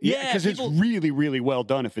 Is it? Yeah, because it's really, really well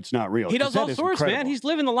done if it's not real. He does all sorts, man. He's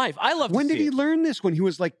living the life. I love to see it. When did he learn this? When he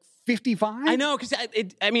was like 55? I know, because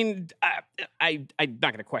I'm not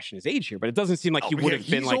going to question his age here, but it doesn't seem like he would have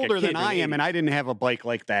been like a kid. He's older than I am, and I didn't have a bike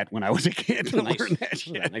like that when I was a kid. To learn that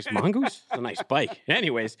shit. Nice mongoose. A nice bike.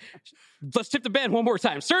 Anyways, let's tip the band one more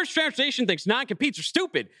time. Surge Transportation thinks non-competes are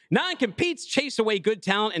stupid. Non-competes chase away good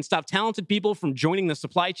talent and stop talented people from joining the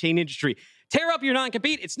supply chain industry. Tear up your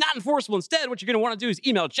non-compete. It's not enforceable. Instead, what you're going to want to do is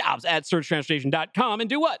email jobs@surgetransportation.com and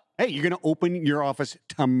do what? Hey, you're going to open your office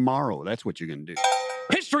tomorrow. That's what you're going to do.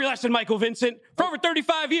 History lesson, Michael Vincent. For over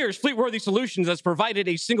 35 years, Fleetworthy Solutions has provided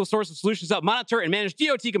a single source of solutions to help monitor and manage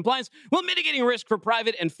DOT compliance while mitigating risk for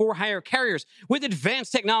private and for-hire carriers. With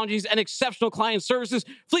advanced technologies and exceptional client services,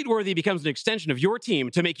 Fleetworthy becomes an extension of your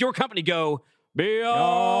team to make your company go beyond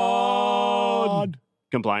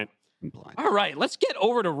compliant. All right, let's get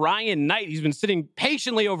over to Ryan Knight. He's been sitting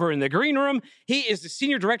patiently over in the green room. He is the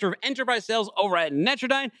Senior Director of Enterprise Sales over at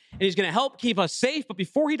Netrodyne, and he's going to help keep us safe. But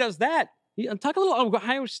before he does that, talk a little about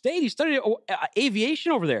Ohio State. He studied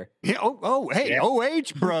aviation over there. Yeah, hey,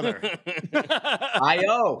 OH, brother.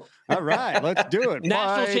 IO. All right, let's do it.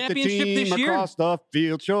 National Fight championship the team this year. Across the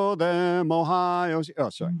field, show them Ohio. Oh,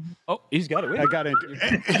 sorry. Oh, he's got it. I got it.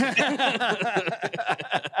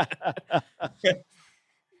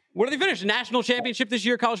 What did they finish? National championship this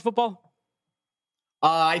year, college football?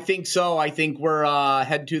 I think so. I think we're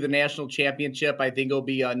headed to the national championship. I think it'll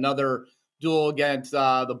be another duel against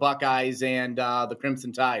the Buckeyes and the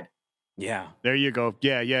Crimson Tide. Yeah. There you go.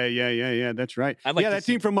 Yeah. That's right. That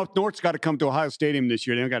team from up north's got to come to Ohio Stadium this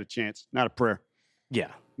year. They don't got a chance. Not a prayer.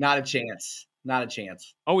 Yeah. Not a chance.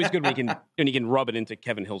 Always good when you can rub it into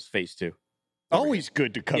Kevin Hill's face, too. Always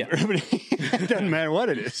good to cover. Yeah. It doesn't matter what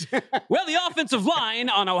it is. Well, the offensive line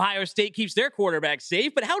on Ohio State keeps their quarterback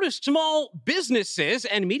safe, but how do small businesses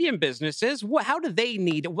and medium businesses, how do they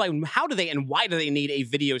and why do they need a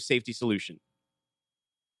video safety solution?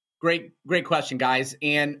 Great question, guys.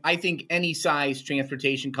 And I think any size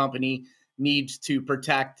transportation company needs to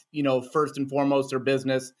protect, first and foremost, their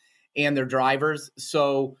business and their drivers.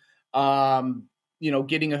 So,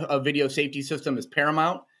 getting a video safety system is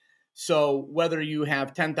paramount. So whether you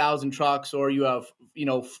have 10,000 trucks or you have,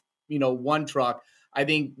 one truck, I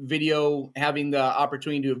think having the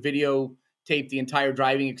opportunity to videotape the entire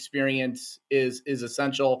driving experience is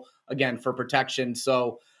essential, again, for protection.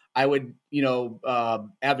 So I would,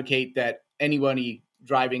 advocate that anybody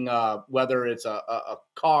driving, whether it's a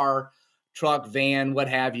car, truck, van, what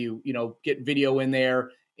have you, get video in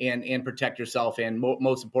there and protect yourself and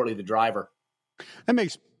most importantly, the driver. That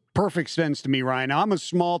makes perfect sense to me, Ryan. Now, I'm a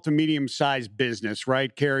small to medium-sized business,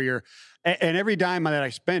 right, carrier, and every dime that I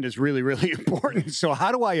spend is really, really important. So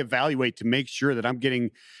how do I evaluate to make sure that I'm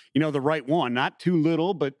getting, the right one, not too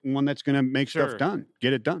little, but one that's going to make stuff done,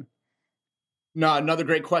 get it done? No, another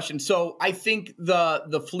great question. So I think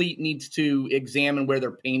the fleet needs to examine where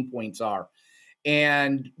their pain points are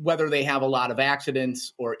and whether they have a lot of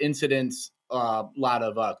accidents or incidents, a lot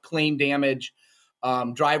of claim damage,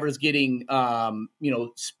 drivers getting,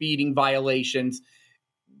 speeding violations.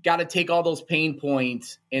 Got to take all those pain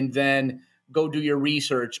points and then go do your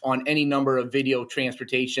research on any number of video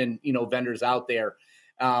transportation, vendors out there.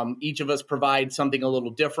 Each of us provide something a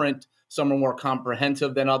little different. Some are more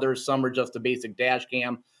comprehensive than others. Some are just a basic dash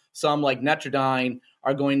cam. Some, like Netrodyne,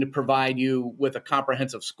 are going to provide you with a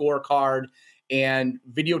comprehensive scorecard and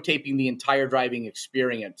videotaping the entire driving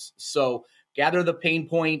experience. So gather the pain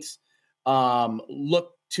points,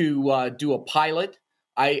 look to do a pilot.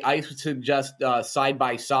 I suggest side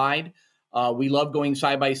by side. We love going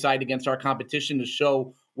side by side against our competition to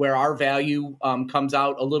show where our value comes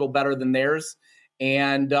out a little better than theirs.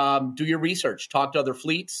 And do your research. Talk to other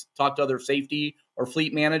fleets. Talk to other safety or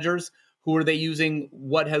fleet managers. Who are they using?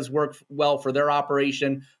 What has worked well for their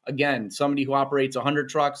operation? Again, somebody who operates 100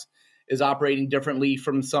 trucks is operating differently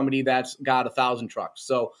from somebody that's got 1,000 trucks.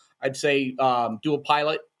 So I'd say do a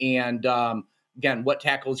pilot, and again, what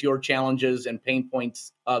tackles your challenges and pain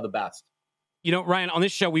points the best. You know, Ryan, on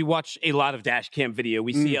this show, we watch a lot of dash cam video.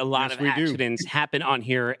 We see a lot of accidents happen on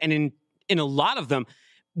here. And in a lot of them,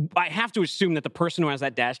 I have to assume that the person who has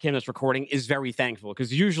that dash cam that's recording is very thankful,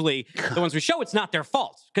 because usually the ones we show, it's not their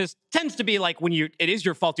fault. Because it tends to be like when it is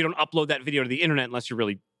your fault, you don't upload that video to the internet unless you're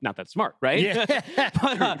really not that smart, right? Yeah.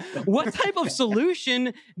 But what type of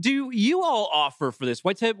solution do you all offer for this?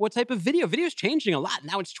 What type of video? Video's changing a lot.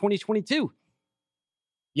 Now it's 2022.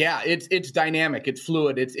 Yeah, it's dynamic, it's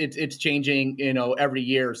fluid, it's changing, every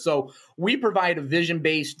year. So we provide a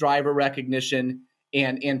vision-based driver recognition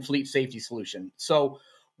and fleet safety solution. So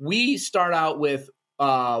we start out with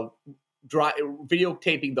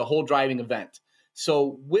videotaping the whole driving event.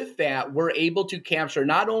 So with that, we're able to capture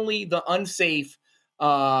not only the unsafe,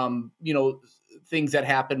 things that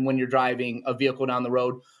happen when you're driving a vehicle down the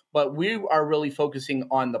road, but we are really focusing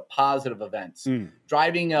on the positive events.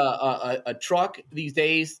 Driving a truck these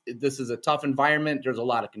days, this is a tough environment. There's a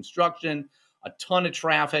lot of construction, a ton of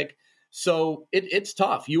traffic. So it's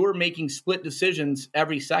tough. You are making split decisions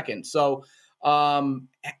every second. So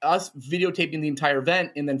us videotaping the entire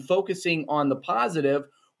event and then focusing on the positive,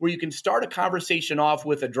 where you can start a conversation off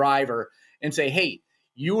with a driver and say, hey,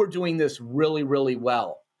 you are doing this really, really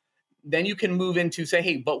well. Then you can move into say,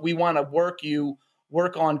 hey, but we want to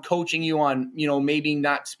work on coaching you on, maybe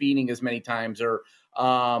not speeding as many times, or,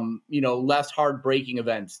 less hard braking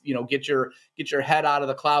events, get your head out of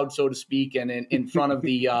the cloud, so to speak, and in front of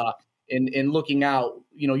the, in looking out,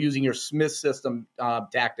 using your Smith system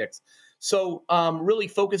tactics. So really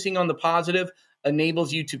focusing on the positive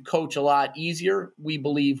enables you to coach a lot easier, we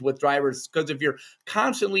believe, with drivers, because if you're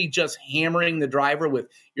constantly just hammering the driver with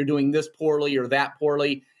you're doing this poorly or that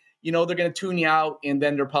poorly, they're going to tune you out, and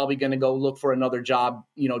then they're probably going to go look for another job,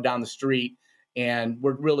 down the street. And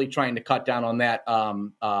we're really trying to cut down on that,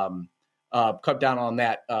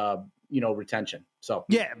 retention. So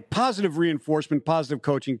yeah, positive reinforcement, positive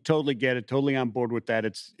coaching. Totally get it. Totally on board with that.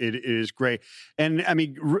 It is great. And I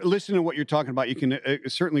mean, listen to what you're talking about. You can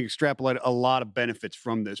certainly extrapolate a lot of benefits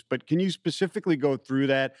from this. But can you specifically go through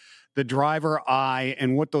that, the driver eye,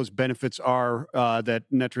 and what those benefits are that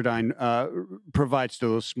Netrodyne provides to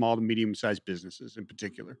those small to medium sized businesses in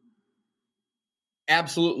particular?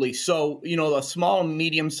 Absolutely. So, a small,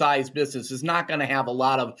 medium-sized business is not going to have a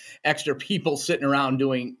lot of extra people sitting around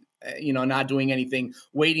doing, not doing anything,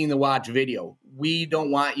 waiting to watch video. We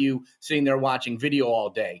don't want you sitting there watching video all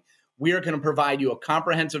day. We are going to provide you a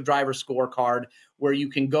comprehensive driver scorecard where you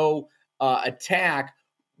can go attack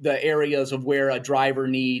the areas of where a driver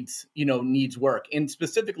needs work, and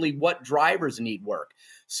specifically what drivers need work.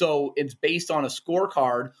 So it's based on a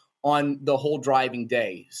scorecard on the whole driving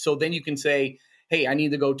day. So then you can say, hey, I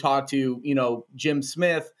need to go talk to, Jim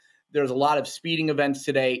Smith. There's a lot of speeding events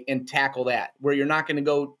today, and tackle that, where you're not going to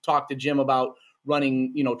go talk to Jim about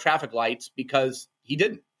running, traffic lights, because he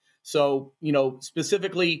didn't. So,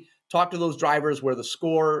 specifically talk to those drivers where the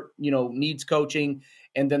score, needs coaching,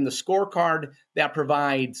 and then the scorecard that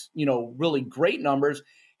provides, really great numbers.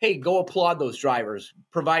 Hey, go applaud those drivers,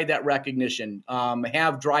 provide that recognition,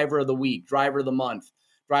 have driver of the week, driver of the month,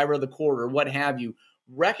 driver of the quarter, what have you.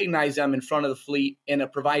 Recognize them in front of the fleet, and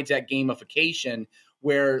it provides that gamification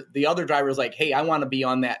where the other driver is like, hey, I want to be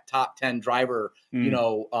on that top 10 driver,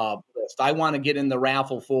 list. I want to get in the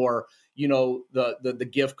raffle for, the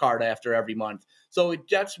gift card after every month. So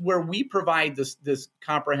that's where we provide this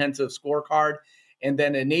comprehensive scorecard, and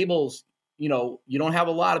then enables, you don't have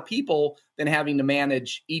a lot of people then having to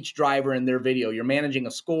manage each driver in their video. You're managing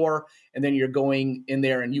a score, and then you're going in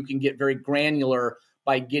there, and you can get very granular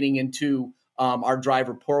by getting into our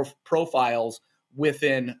driver profiles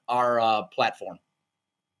within our platform.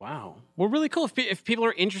 Wow. Well, really cool. If people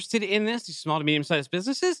are interested in this, these small to medium-sized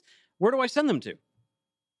businesses, where do I send them to?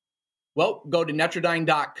 Well, go to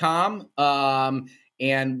Netrodyne.com.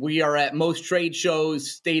 And we are at most trade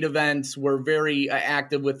shows, state events. We're very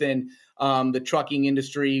active within the trucking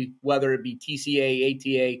industry, whether it be TCA,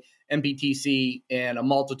 ATA, MPTC, and a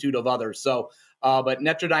multitude of others. So, but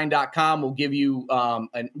Netrodyne.com will give you a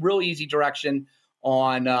real easy direction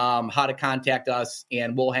on how to contact us,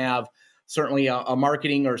 and we'll have certainly a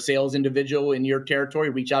marketing or sales individual in your territory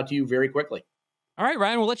reach out to you very quickly. All right,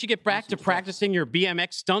 Ryan, we'll let you get back to practicing your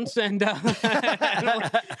BMX stunts. And are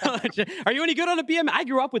you any good on a BMX? I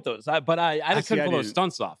grew up with those, but I just couldn't pull those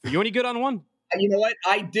stunts off. Are you any good on one? You know what?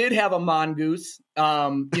 I did have a mongoose,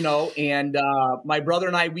 and my brother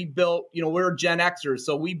and I, we built, we're Gen Xers.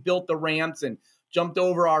 So we built the ramps and jumped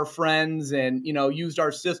over our friends and, used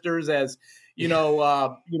our sisters as, things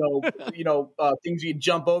you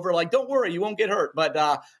jump over. Like, don't worry, you won't get hurt. But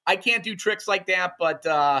I can't do tricks like that. But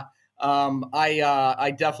I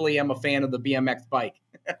definitely am a fan of the BMX bike.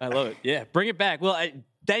 I love it. Yeah, bring it back. Well,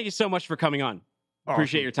 thank you so much for coming on.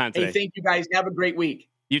 Appreciate your time today. Hey, thank you guys. Have a great week.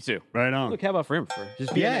 You too. Right on. Look, how about for him? For his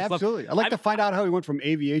BMX yeah, absolutely. I'd like to find out how he went from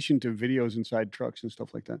aviation to videos inside trucks and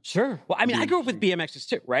stuff like that. Sure. Well, I mean, I grew up with BMXs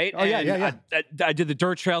too, right? Oh, yeah. I did the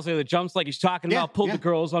dirt trails, the jumps like he's talking about, pulled the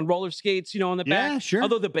girls on roller skates, on the back. Yeah, sure.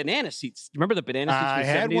 Although the banana seats, remember the banana seats? I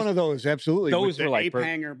had 70s? one of those, absolutely. Those were like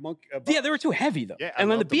ape-hanger monkey. Yeah, they were too heavy though. Yeah, and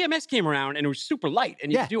then the BMX came around and it was super light and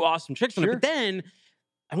you could do awesome tricks on it. But then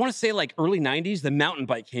I want to say like early 90s, the mountain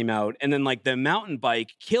bike came out, and then like the mountain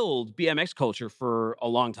bike killed BMX culture for a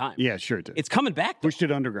long time. Yeah, sure it did. It's coming back. Pushed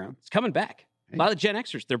it underground. It's coming back. A lot of Gen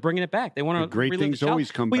Xers, they're bringing it back. They want to great things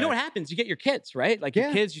always come back. Well, you know what happens? You get your kids, right? Like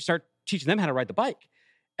your kids, you start teaching them how to ride the bike,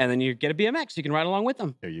 and then you get a BMX. You can ride along with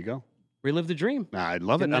them. There you go. Relive the dream. I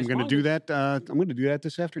love it. I'm going to do that. I'm going to do that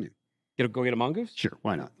this afternoon. Go get a mongoose? Sure.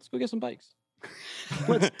 Why not? Let's go get some bikes.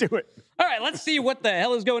 Let's do it. All right, let's see what the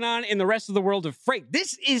hell is going on in the rest of the world of freight.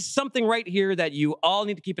 This is something right here that you all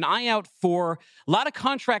need to keep an eye out for. A lot of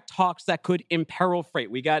contract talks that could imperil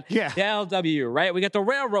freight. We got the LW, right? We got the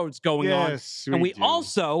railroads going on. And we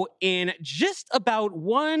also, in just about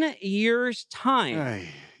 1 year's time,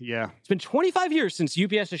 it's been 25 years since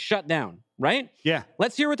UPS has shut down, right? Yeah.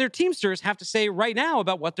 Let's hear what their Teamsters have to say right now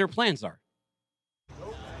about what their plans are.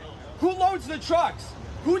 Who loads the trucks?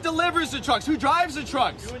 Who delivers the trucks? Who drives the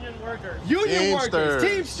trucks? Union workers. Union workers.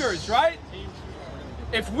 Teamsters, right?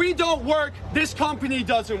 If we don't work, this company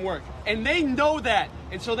doesn't work. And they know that.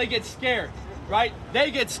 And so they get scared, right?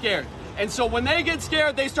 They get scared. And so when they get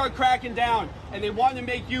scared, they start cracking down. And they want to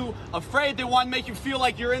make you afraid. They want to make you feel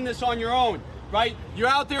like you're in this on your own, right? You're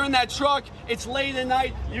out there in that truck. It's late at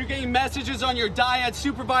night. You're getting messages on your diet.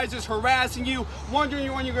 Supervisors harassing you,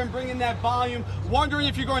 wondering when you're going to bring in that volume, wondering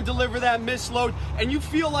if you're going to deliver that misload. And you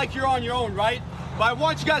feel like you're on your own, right? But I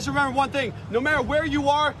want you guys to remember one thing. No matter where you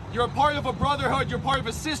are, you're a part of a brotherhood. You're part of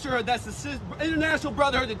a sisterhood. That's the International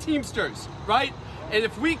Brotherhood of Teamsters, right? And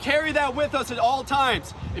if we carry that with us at all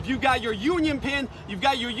times, if you've got your union pin, you've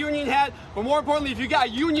got your union hat, but more importantly, if you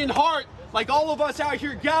got union heart, like all of us out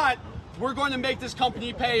here got, we're going to make this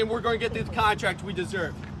company pay and we're going to get the contract we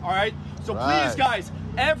deserve. All right? So please, guys,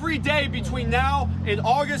 every day between now and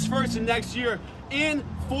August 1st of next year,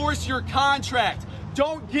 enforce your contract.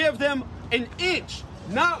 Don't give them an inch,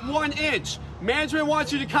 not 1 inch. Management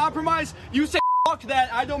wants you to compromise. You say, fuck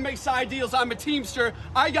that. I don't make side deals. I'm a Teamster.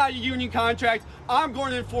 I got a union contract. I'm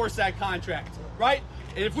going to enforce that contract. Right?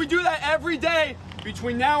 And if we do that every day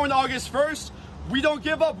between now and August 1st, we don't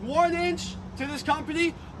give up 1 inch to this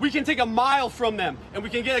company, we can take a mile from them and we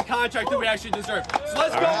can get a contract that we actually deserve. So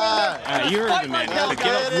let's go in there. You heard the man. Like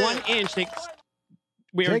get up 1 inch.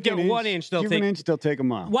 We are getting 1 inch. They'll give take an inch. They'll take a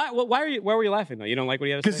mile. Why were you laughing though? You don't like what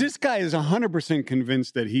he had to say? Because this guy is 100%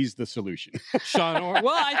 convinced that he's the solution. Sean Orr.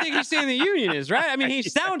 Well, I think he's saying the union is right. I mean, he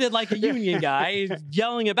sounded like a union guy. He's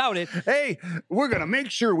yelling about it. Hey, we're gonna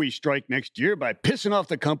make sure we strike next year by pissing off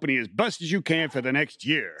the company as best as you can for the next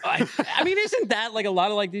year. I mean, isn't that like a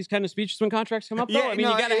lot of like these kind of speeches when contracts come up? Though? I mean,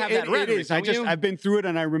 you got to have that rhetoric. I've been through it,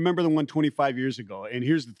 and I remember the one 25 years ago. And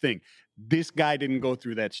here's the thing. This guy didn't go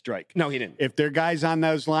through that strike. No, he didn't. If there are guys on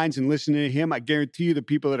those lines and listening to him, I guarantee you the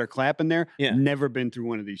people that are clapping there never been through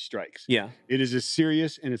one of these strikes. Yeah. It is a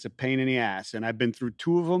serious and it's a pain in the ass. And I've been through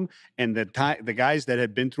 2 of them. And the guys that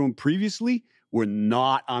had been through them previously were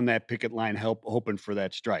not on that picket line hoping for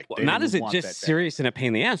that strike. Well, not is it just serious and a pain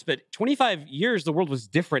in the ass, but 25 years, the world was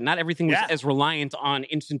different. Not everything was as reliant on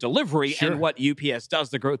instant delivery. And what UPS does,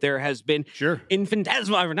 the growth there has been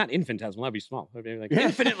infinitesimal, or not infinitesimal, that'd be small. That'd be like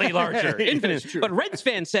infinitely larger. Infinite. But Reds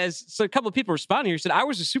fan says, so a couple of people responding here said, I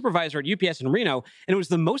was a supervisor at UPS in Reno, and it was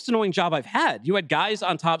the most annoying job I've had. You had guys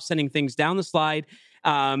on top sending things down the slide,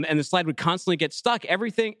 and the slide would constantly get stuck.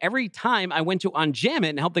 Every time I went to unjam it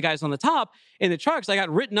and help the guys on the top in the trucks, I got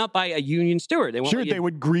written up by a union steward. They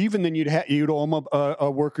would grieve, and then you'd owe them a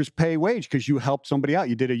worker's pay wage because you helped somebody out.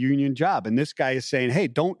 You did a union job, and this guy is saying, "Hey,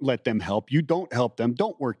 don't let them help you. Don't help them.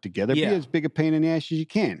 Don't work together. Be as big a pain in the ass as you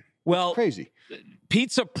can." Well, crazy.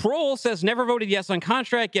 Pizza Prol says never voted yes on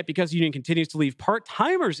contract, yet because union continues to leave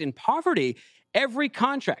part-timers in poverty every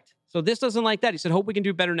contract. So this doesn't like that. He said, hope we can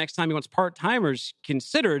do better next time. He wants part-timers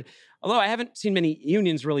considered. Although I haven't seen many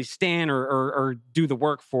unions really stand or do the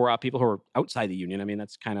work for people who are outside the union. I mean,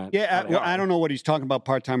 that's kind of... Yeah, well, I don't know what he's talking about,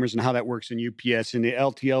 part-timers and how that works in UPS. In the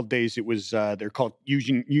LTL days, it was, they're called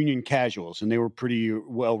union casuals, and they were pretty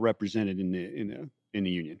well represented in the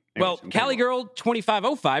union. Well, Cali Girl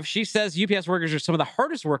 2505, she says UPS workers are some of the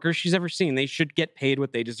hardest workers she's ever seen. They should get paid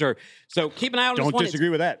what they deserve. So keep an eye on this one. Don't disagree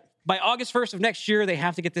with that. By August 1st of next year, they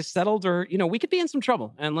have to get this settled, or, we could be in some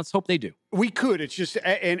trouble, and let's hope they do. We could. It's just,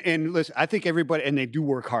 and listen, I think everybody, and they do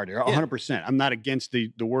work hard. 100%. I'm not against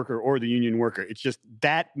the worker or the union worker. It's just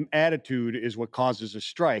that attitude is what causes a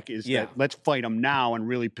strike, is that let's fight them now and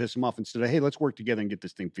really piss them off instead of, hey, let's work together and get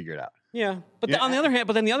this thing figured out. Yeah. But on the other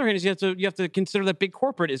hand, is you have to consider that big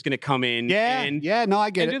corporate is going to come in and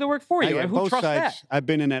I get it. Do the work for you. Who both trusts sides. that? I've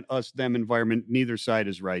been in that us-them environment. Neither side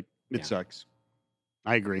is right. It sucks.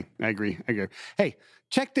 I agree. Hey,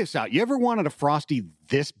 check this out. You ever wanted a Frosty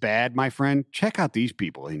this bad, my friend? Check out these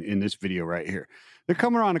people in this video right here. They're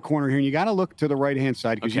coming around the corner here, and you got to look to the right-hand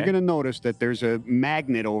side because you're going to notice that there's a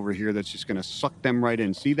magnet over here that's just going to suck them right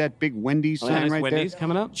in. See that big Wendy's sign right Wendy's there?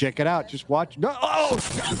 coming up? Check it out. Just watch.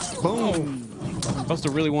 Boom. Must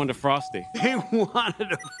have really wanted a Frosty. They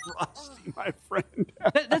wanted a Frosty, my friend.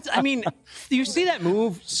 You see that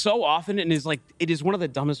move so often, and it is one of the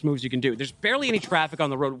dumbest moves you can do. There's barely any traffic on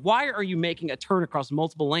the road. Why are you making a turn across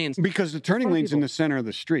multiple lanes? Because the turning lane's in the center of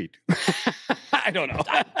the street. I don't know.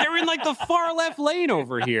 They're in the far left lane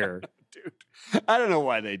over here. Dude, I don't know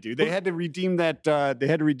why they do. They had to redeem that. They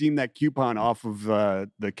had to redeem that coupon off of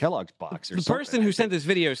the Kellogg's box. Or the person who sent this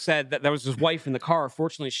video said that was his wife in the car.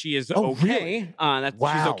 Fortunately, she is okay. Really?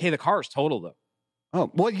 She's okay. The car is total though.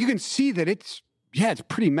 Oh well, you can see that it's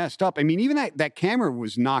pretty messed up. I mean, even that camera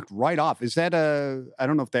was knocked right off. Is that I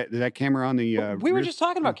don't know if that camera on the. We were just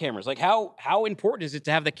talking about cameras. Like how important is it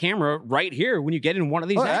to have the camera right here when you get in one of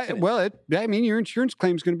these accidents? Your insurance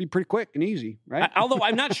claim is going to be pretty quick and easy, right? Although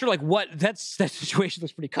I'm not sure, that situation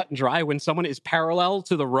looks pretty cut and dry when someone is parallel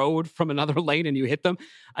to the road from another lane and you hit them.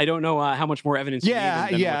 I don't know how much more evidence.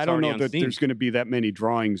 I don't know that there's going to be that many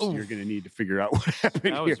drawings. You're going to need to figure out what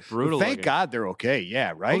happened. That was brutal. Well, thank God they're okay.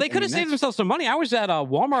 Yeah, right. Well, they could have saved themselves some money. I was at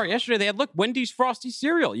Walmart yesterday. They had Wendy's Frosty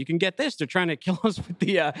cereal. You can get this. They're trying to kill us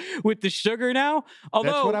with the sugar now.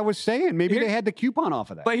 Although that's what I was saying. Maybe they had the coupon off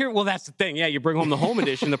of that. But that's the thing. Yeah, you bring home the home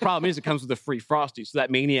edition. The problem is it comes with a free Frosty, so that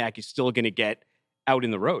maniac is still going to get out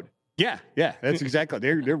in the road. Yeah, that's exactly.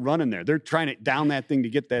 They're running there. They're trying to down that thing to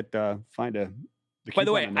get that find a. By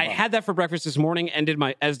the way, I had that for breakfast this morning, and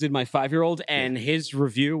as did my 5-year-old, and his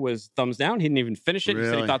review was thumbs down. He didn't even finish it. He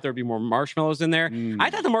said he thought there'd be more marshmallows in there.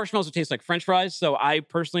 I thought the marshmallows would taste like French fries, so I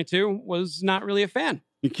personally too was not really a fan.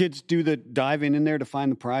 Your kids do the diving in there to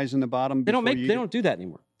find the prize in the bottom. They don't do that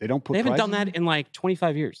anymore. They don't put. They haven't done that in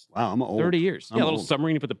 25 years. Wow, I'm old. 30 years. I'm a little old.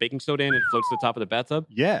 submarine. You put the baking soda in, and it floats to the top of the bathtub.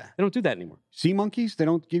 Yeah, they don't do that anymore. Sea monkeys? They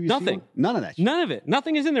don't give you nothing. None of that. None of it.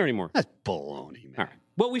 Nothing is in there anymore. That's baloney, man. All right.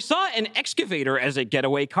 Well, we saw an excavator as a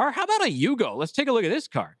getaway car. How about a Yugo? Let's take a look at this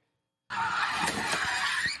car.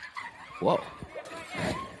 Whoa.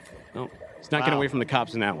 No, it's not getting away from the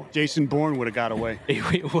cops in that one. Jason Bourne would have got away. Do you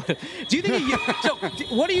think?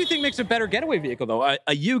 What do you think makes a better getaway vehicle, though? A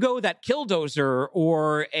Yugo, that Killdozer,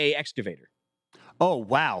 or a excavator? Oh,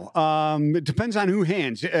 wow. It depends on whose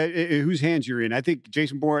hands you're in. I think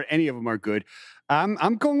Jason Bourne, any of them are good.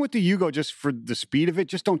 I'm going with the Yugo just for the speed of it.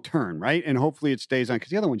 Just don't turn, right? And hopefully it stays on, because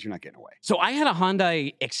the other ones you're not getting away. So I had a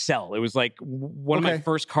Hyundai Excel. It was one of my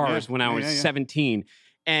first cars when I was 17.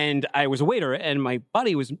 And I was a waiter, and my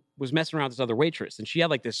buddy was messing around with this other waitress, and she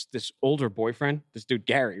had this older boyfriend, this dude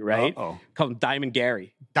Gary, right? Called him Diamond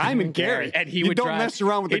Gary. Diamond Gary, and you don't mess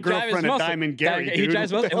around with the girlfriend of Diamond Gary. Dude. He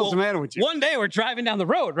drives what the hell's the matter with you? One day we're driving down the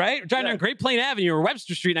road, right? We're driving down Great Plain Avenue or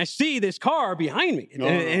Webster Street, and I see this car behind me, and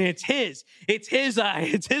it's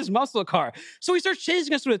his muscle car. So he starts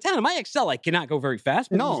chasing us through the town. And my Excel, I cannot go very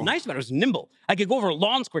fast, but what was nice about it was nimble. I could go over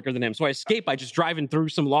lawns quicker than him, so I escape by just driving through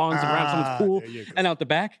some lawns and around someone's pool and out the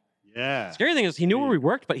back. Yeah. Scary thing is he knew where we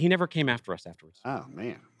worked, but he never came after us afterwards. Oh,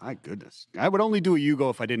 man. My goodness. I would only do a Yugo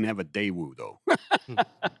if I didn't have a Daewoo, though.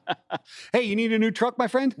 Hey, you need a new truck, my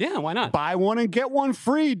friend? Yeah, why not? Buy one and get one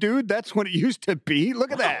free, dude. That's what it used to be.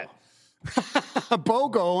 Look at that. A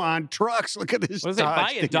BOGO on trucks. Look at this. What is it?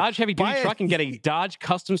 Buy a Dodge heavy-duty truck and get a Dodge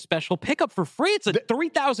Custom Special pickup for free. It's a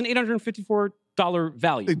 $3,854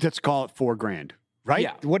 value. Let's call it $4,000. right?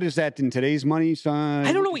 Yeah. What is that in today's money, son?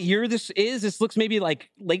 I don't know what year this is. This looks maybe like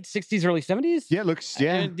late 60s, early 70s. Yeah, it looks,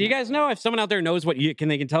 yeah. Do you guys know if someone out there knows what they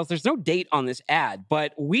can tell us? There's no date on this ad,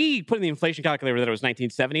 but we put in the inflation calculator that it was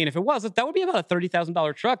 1970. And if it was, that would be about a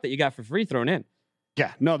 $30,000 truck that you got for free thrown in.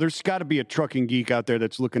 Yeah, no, there's got to be a trucking geek out there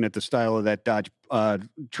that's looking at the style of that Dodge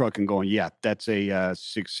truck and going, yeah, that's a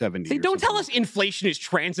 670. See, or don't tell something. us inflation is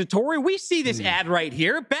transitory. We see this ad right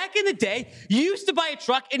here. Back in the day, you used to buy a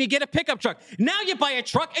truck and you get a pickup truck. Now you buy a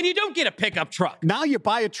truck and you don't get a pickup truck. Now you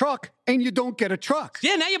buy a truck and you don't get a truck.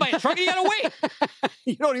 Yeah, now you buy a truck and you gotta wait.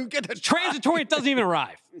 You don't even get the truck. Transitory, it doesn't even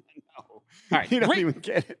arrive. All right, You don't rate, even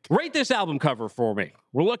get it. rate this album cover for me.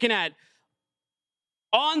 We're looking at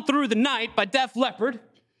On Through the Night by Def Leppard.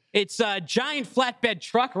 It's a giant flatbed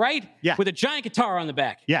truck, right? Yeah. With a giant guitar on the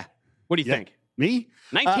back. Yeah. What do you Yeah. think? Me?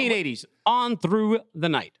 1980s, On Through the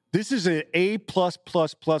Night. This is an A++++.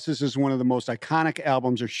 This is one of the most iconic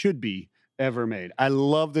albums, or should be, ever made. I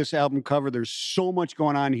love this album cover. There's so much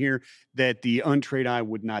going on here that the untrained eye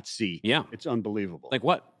would not see. Yeah. It's unbelievable. Like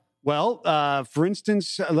what? Well, for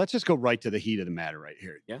instance, let's just go right to the heat of the matter right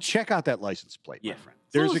here. Yeah. Check out that license plate, Yeah. my friend.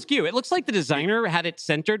 It's a little skew. It looks like the designer had it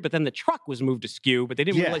centered, but then the truck was moved askew, but they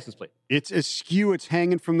didn't move the Yeah. license plate. It's askew. It's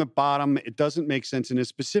hanging from the bottom. It doesn't make sense. And it's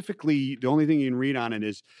specifically, the only thing you can read on it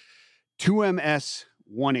is 2MS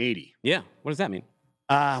 180. Yeah. What does that mean?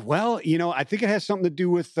 Well, I think it has something to do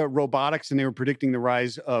with robotics, and they were predicting the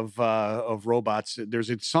rise of robots. There's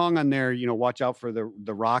a song on there, watch out for the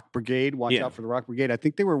Rock Brigade. Watch Yeah. out for the Rock Brigade. I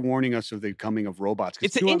think they were warning us of the coming of robots.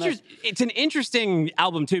 'Cause It's an interesting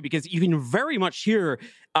album too, because you can very much hear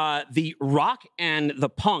the rock and the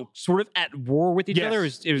punk sort of at war with each Yes. other.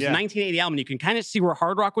 It was a Yeah. 1980 album. You can kind of see where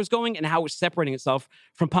hard rock was going and how it was separating itself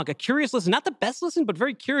from punk. A curious listen, not the best listen, but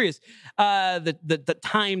very curious. The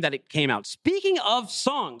time that it came out. Speaking of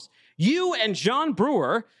songs, you and John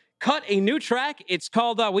Brewer cut a new track. It's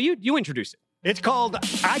called. You introduce it. It's called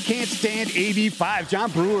I Can't Stand AB5. John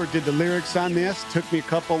Brewer did the lyrics on this. Took me a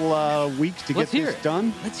couple weeks to Let's get hear this it.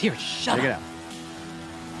 done. Let's hear it. Shut Check it up. out.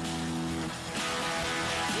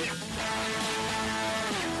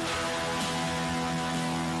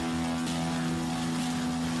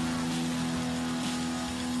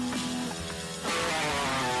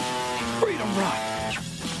 Freedom rock.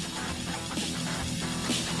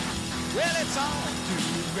 Well, it's on to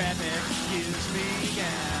redneck gives me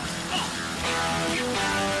gas.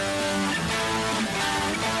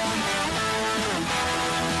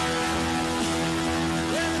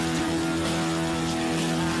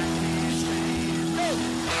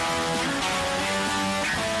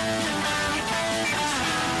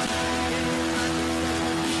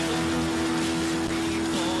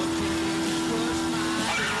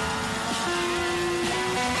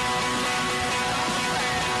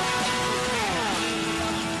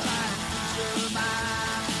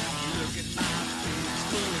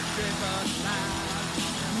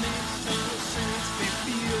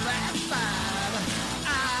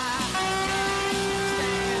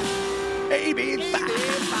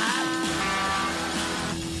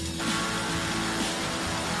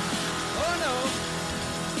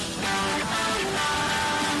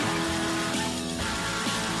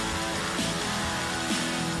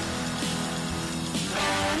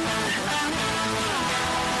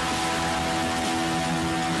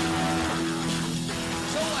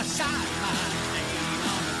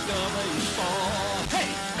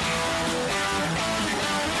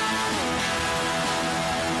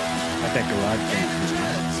 Got that garage band.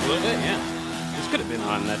 A little bit, yeah. This could have been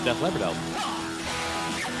on that Def Leppard album.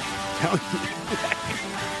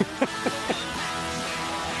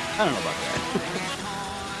 I don't know about that.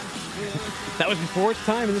 That was before its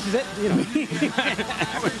time, and this is it.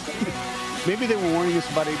 Maybe they were warning us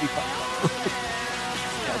about AB5.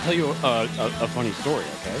 I'll tell you a funny story,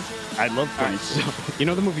 okay? I love funny So, stuff. you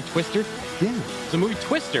know the movie Twister? Yeah. The movie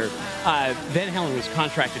Twister, Van Halen was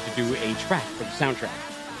contracted to do a track for the soundtrack.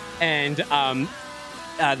 And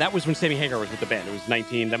that was when Sammy Hagar was with the band. It was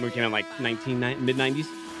that movie came out in like mid-90s.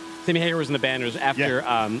 Sammy Hagar was in the band. It was after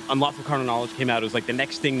Unlawful Carnal Knowledge came out. It was like the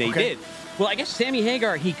next thing they did. Well, I guess Sammy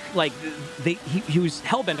Hagar, he was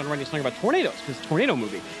hell-bent on writing a song about tornadoes, because Tornado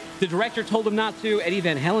movie. The director told him not to. Eddie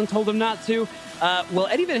Van Halen told him not to. Well,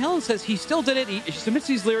 Eddie Van Halen says he still did it. He submits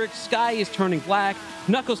these lyrics. Sky is turning black.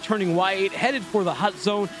 Knuckles turning white. Headed for the hot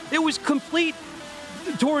zone. It was complete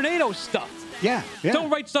tornado stuff. Yeah.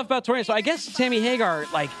 Don't write stuff about tornadoes. So I guess Sammy Hagar,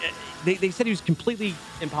 they said he was completely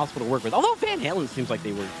impossible to work with. Although Van Halen seems like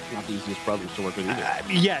they were not the easiest brothers to work with either.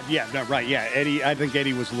 Right. Yeah, Eddie. I think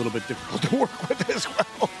Eddie was a little bit difficult to work with as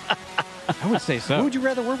well. I would say so. Who would you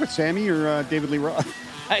rather work with, Sammy or David Lee Roth?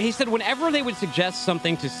 He said whenever they would suggest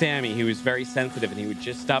something to Sammy, he was very sensitive and he would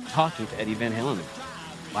just stop talking to Eddie Van Halen.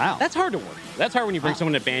 Wow. That's hard to work. That's hard when you bring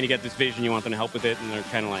someone to a band, you got this vision, you want them to help with it, and they're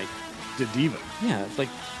kind of like... The diva. Yeah, it's like,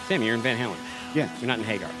 Sammy, you're in Van Halen. Yeah. You're not in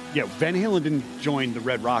Hagar. Yeah, Van Halen didn't join the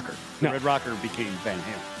Red Rocker. The No. Red Rocker became Van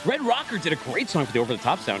Halen. Red Rocker did a great song for the Over the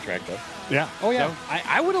Top soundtrack, though. Yeah. Oh, yeah. So,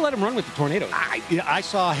 I would have let him run with the Tornadoes. I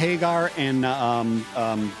saw Hagar and I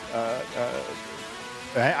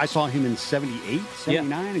saw him in 78,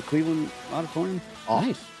 79 in Cleveland Auditorium. Awesome.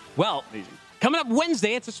 Nice. Well, Amazing. coming up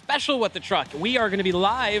Wednesday, it's a special What the Truck. We are going to be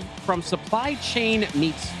live from Supply Chain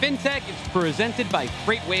Meets FinTech. It's presented by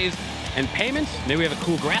FreightWaves and Payments. Maybe we have a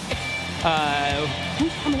cool graphic.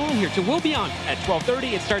 Who's coming on here? So we'll be on at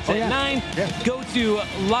 12:30. It starts at 9. Yeah. Go to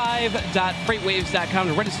live.freightwaves.com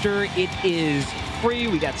to register. It is free.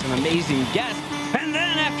 We got some amazing guests. And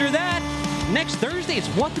then after that, next Thursday, it's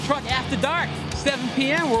What the Truck After Dark, 7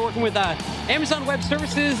 p.m. We're working with Amazon Web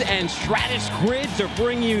Services and Stratus Grid to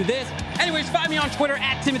bring you this. Anyways, find me on Twitter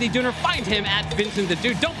at Timothy Dooner. Find him at Vincent the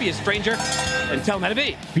Dude. Don't be a stranger and tell him how to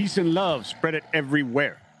be. Peace and love. Spread it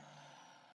everywhere.